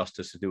 allow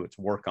injustice to do its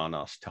work on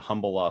us, to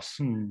humble us,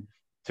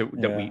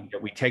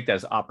 that we take that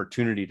as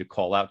opportunity to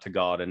call out to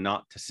God, and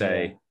not to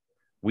say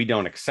we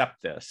don't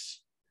accept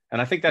this.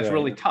 And I think that's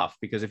really tough,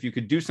 because if you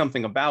could do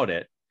something about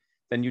it,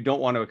 then you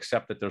don't want to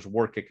accept that there's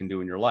work it can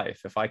do in your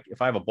life. If I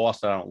have a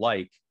boss that I don't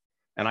like,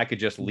 and I could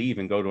just leave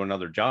and go to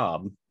another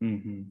job,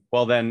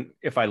 well, then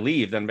if I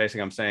leave, then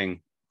basically I'm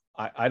saying,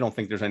 I don't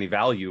think there's any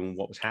value in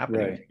what was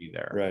happening to me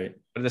there.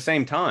 But at the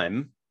same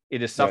time,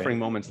 it is suffering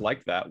moments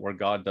like that where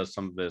God does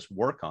some of this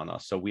work on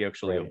us. So we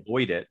actually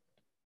avoid it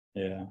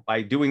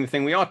by doing the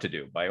thing we ought to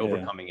do, by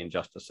overcoming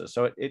injustices.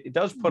 So it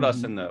does put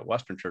us in the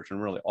Western church in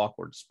a really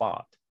awkward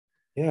spot.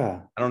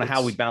 I don't know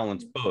how we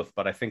balance both,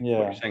 but I think what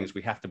you're saying is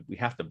we have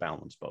to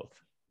balance both.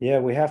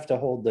 We have to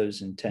hold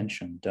those in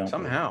tension, don't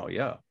somehow we?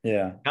 Now,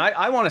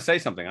 I want to say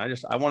something. I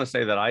want to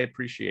say that I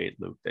appreciate,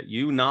 Luke, that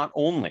you not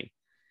only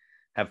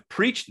have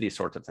preached these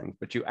sorts of things,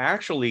 but you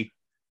actually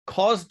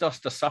caused us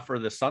to suffer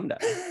this Sunday,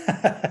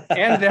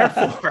 and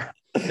therefore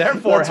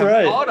have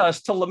taught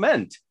us to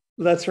lament.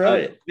 That's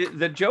right.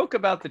 The joke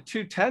about the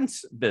 2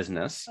 tents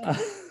business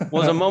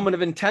was a moment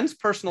of intense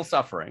personal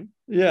suffering.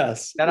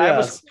 That I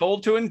was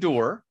told to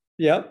endure.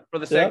 For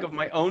the sake of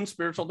my own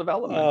spiritual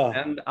development.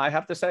 And I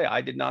have to say,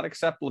 I did not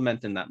accept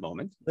lament in that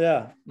moment.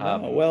 Well,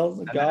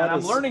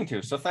 I'm learning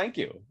to, so thank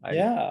you.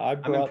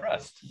 I'm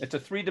impressed. It's a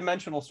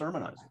 3-dimensional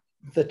sermonizing.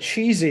 The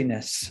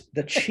cheesiness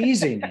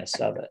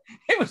of it.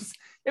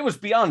 It was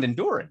beyond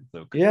enduring,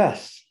 Luke.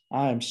 Yes,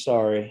 I'm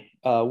sorry.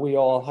 We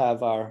all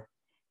have our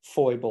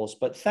foibles,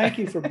 but thank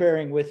you for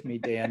bearing with me,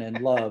 Dan,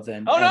 in love.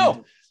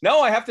 No,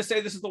 I have to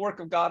say this is the work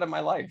of God in my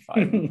life.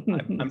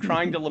 I'm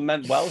trying to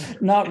lament well here.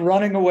 Not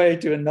running away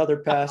to another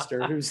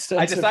pastor who's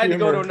I decided to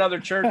go to another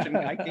church, and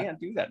I can't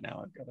do that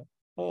now. I've got to.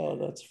 Oh,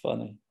 that's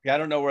funny. I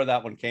don't know where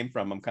that one came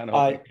from. I'm kind of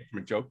hoping it came from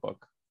a joke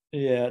book.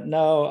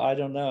 No, I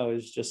don't know.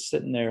 It's just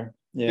sitting there.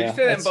 Did you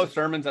say that in both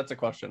sermons? That's a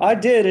question. I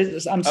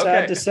did. I'm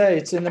sad to say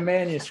it's in the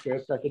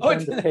manuscript. I could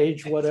turn the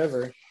page,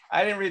 whatever.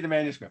 I didn't read the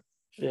manuscript.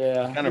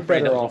 I'm kind of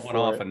afraid that went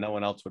off and no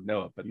one else would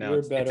know it, but now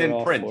it's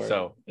in print.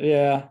 So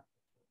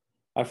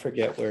I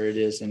forget where it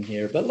is in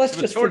here, but let's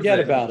just forget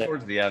about it.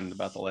 Towards the end,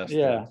 about the last.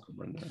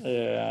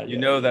 You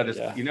know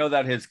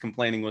that his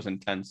complaining was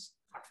intense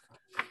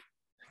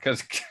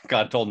because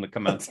God told him to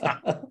come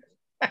outside.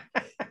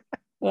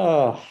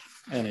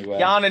 Anyway.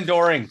 Beyond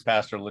enduring,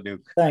 Pastor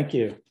Leduc. Thank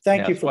you.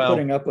 Thank you for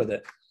putting up with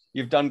it.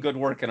 You've done good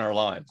work in our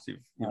lives. You've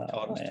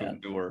taught us to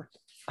endure,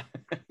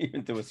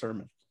 even through a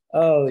sermon.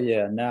 Oh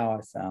yeah, now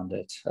I found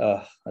it.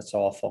 That's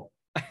awful.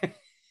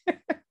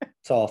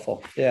 It's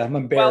awful. Yeah, I'm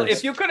embarrassed. Well,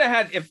 if you could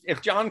have had,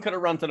 if John could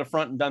have run to the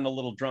front and done the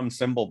little drum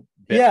cymbal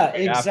bit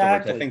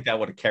exactly. I think that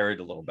would have carried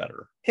a little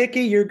better.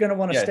 Hickey, you're going to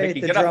want to stay at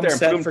the drum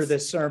set for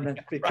this sermon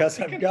because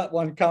I've got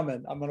one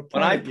coming. I'm going to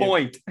when I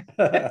point.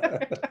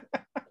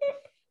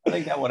 I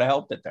think that would have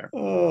helped it there.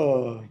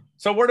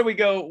 So where do we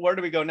go? Where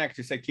do we go next?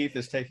 You say Keith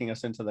is taking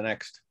us into the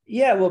next.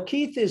 Yeah, well,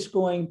 Keith is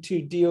going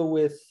to deal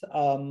with.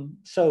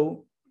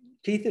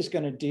 Keith is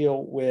going to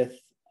deal with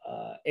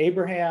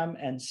Abraham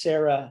and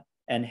Sarah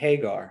and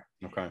Hagar.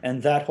 Okay.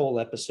 And that whole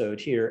episode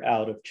here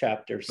out of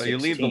chapter 16. So you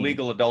leave the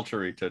legal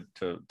adultery to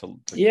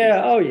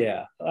yeah. Oh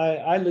yeah.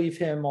 I leave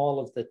him all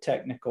of the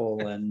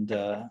technical and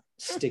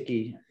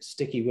sticky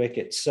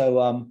wickets.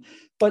 So,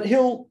 but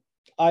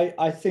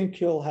I think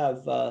he'll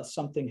have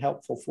something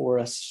helpful for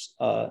us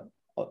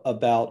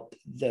about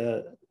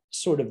the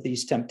sort of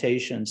these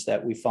temptations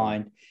that we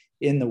find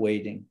in the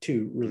waiting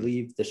to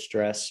relieve the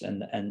stress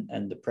and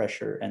the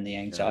pressure and the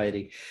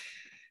anxiety. Yeah.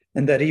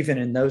 And that even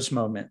in those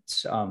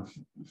moments,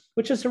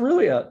 which is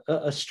really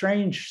a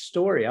strange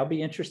story. I'll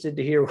be interested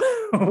to hear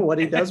what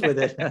he does with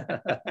it.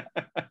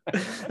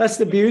 That's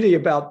the beauty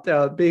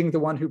about being the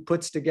one who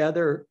puts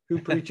together who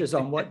preaches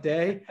on what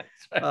day.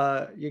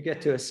 You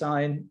get to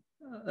assign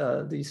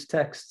these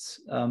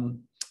texts.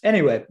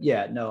 Anyway,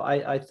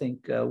 I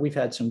think we've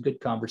had some good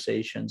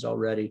conversations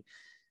already,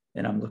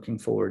 and I'm looking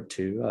forward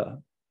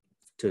to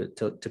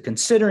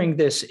considering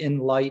this in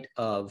light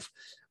of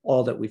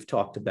all that we've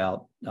talked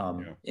about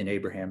in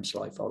Abraham's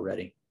life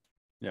already.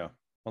 Yeah,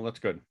 well, that's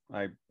good.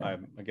 I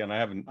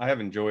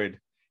have enjoyed,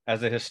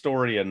 as a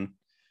historian,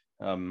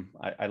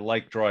 I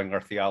like drawing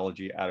our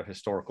theology out of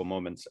historical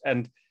moments,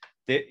 and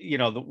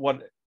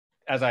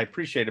as I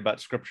appreciate about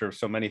Scripture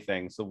so many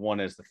things, the one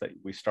is the thing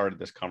we started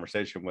this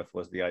conversation with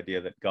was the idea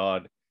that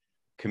God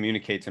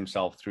communicates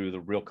himself through the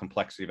real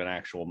complexity of an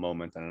actual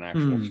moment and an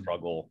actual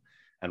struggle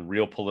and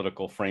real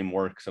political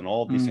frameworks, and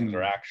all these things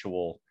are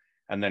actual.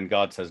 And then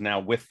God says, now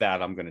with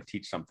that, I'm going to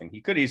teach something.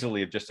 He could easily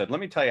have just said, let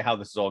me tell you how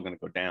this is all going to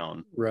go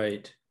down.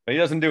 Right. But he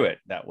doesn't do it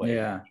that way.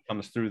 Yeah. He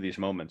comes through these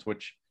moments,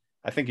 which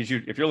I think if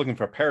you're looking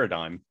for a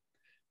paradigm,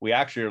 we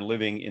actually are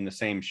living in the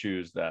same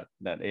shoes that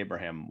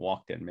Abraham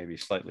walked in, maybe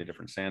slightly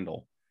different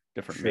sandal,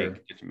 different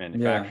make, different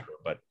manufacturer,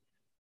 but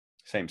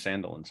same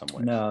sandal in some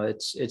ways. No,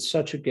 it's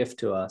such a gift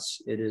to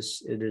us. It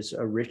is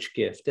a rich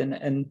gift.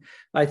 And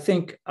I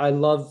think I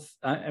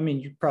mean,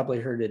 you probably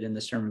heard it in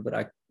the sermon,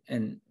 but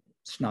and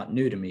it's not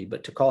new to me,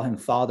 but to call him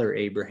Father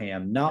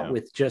Abraham, not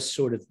with just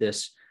sort of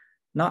this,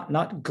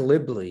 not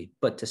glibly,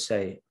 but to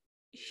say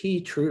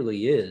he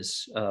truly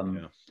is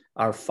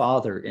our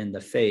father in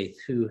the faith,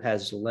 who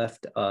has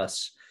left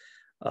us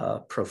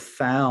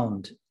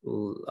profound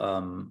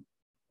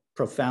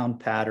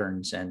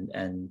patterns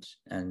and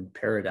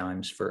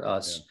paradigms for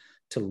us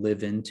to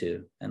live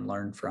into and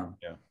learn from.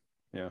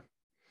 Well,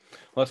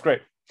 that's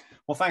great.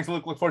 Well, thanks,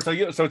 Luke. Look forward to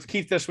you. So it's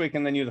Keith this week,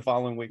 and then you the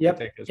following week. Get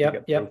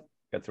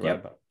through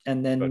it.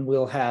 And then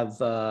we'll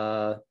have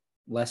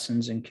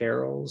lessons and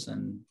carols,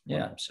 and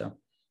so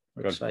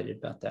we're excited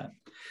about that.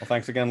 Well,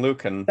 thanks again,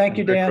 Luke, and thank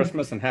you, Dan. Merry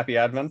Christmas and Happy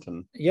Advent.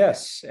 And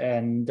yes,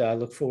 and I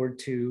look forward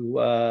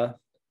to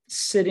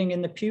sitting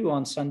in the pew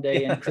on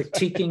Sunday and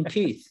critiquing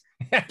Keith,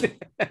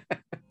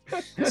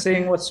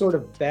 seeing what sort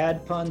of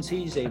bad puns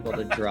he's able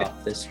to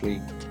drop this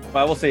week.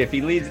 Well, we'll see if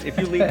you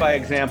lead by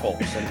example,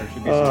 then there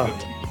should be some good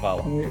things to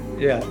follow.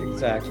 Yeah,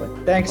 exactly.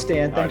 Thanks,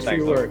 Dan. Thanks for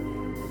your work. Luke.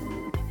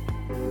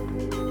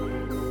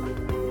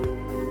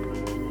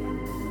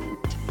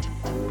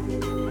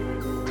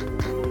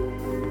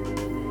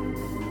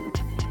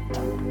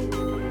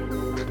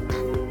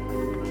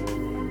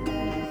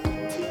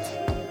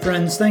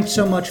 Friends, thanks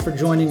so much for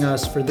joining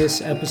us for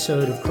this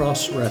episode of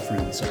Cross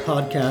Reference, a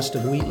podcast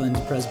of Wheatland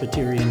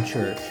Presbyterian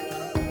Church.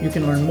 You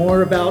can learn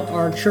more about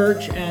our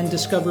church and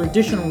discover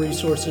additional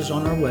resources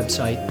on our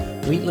website,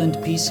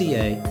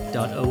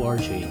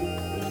 wheatlandpca.org.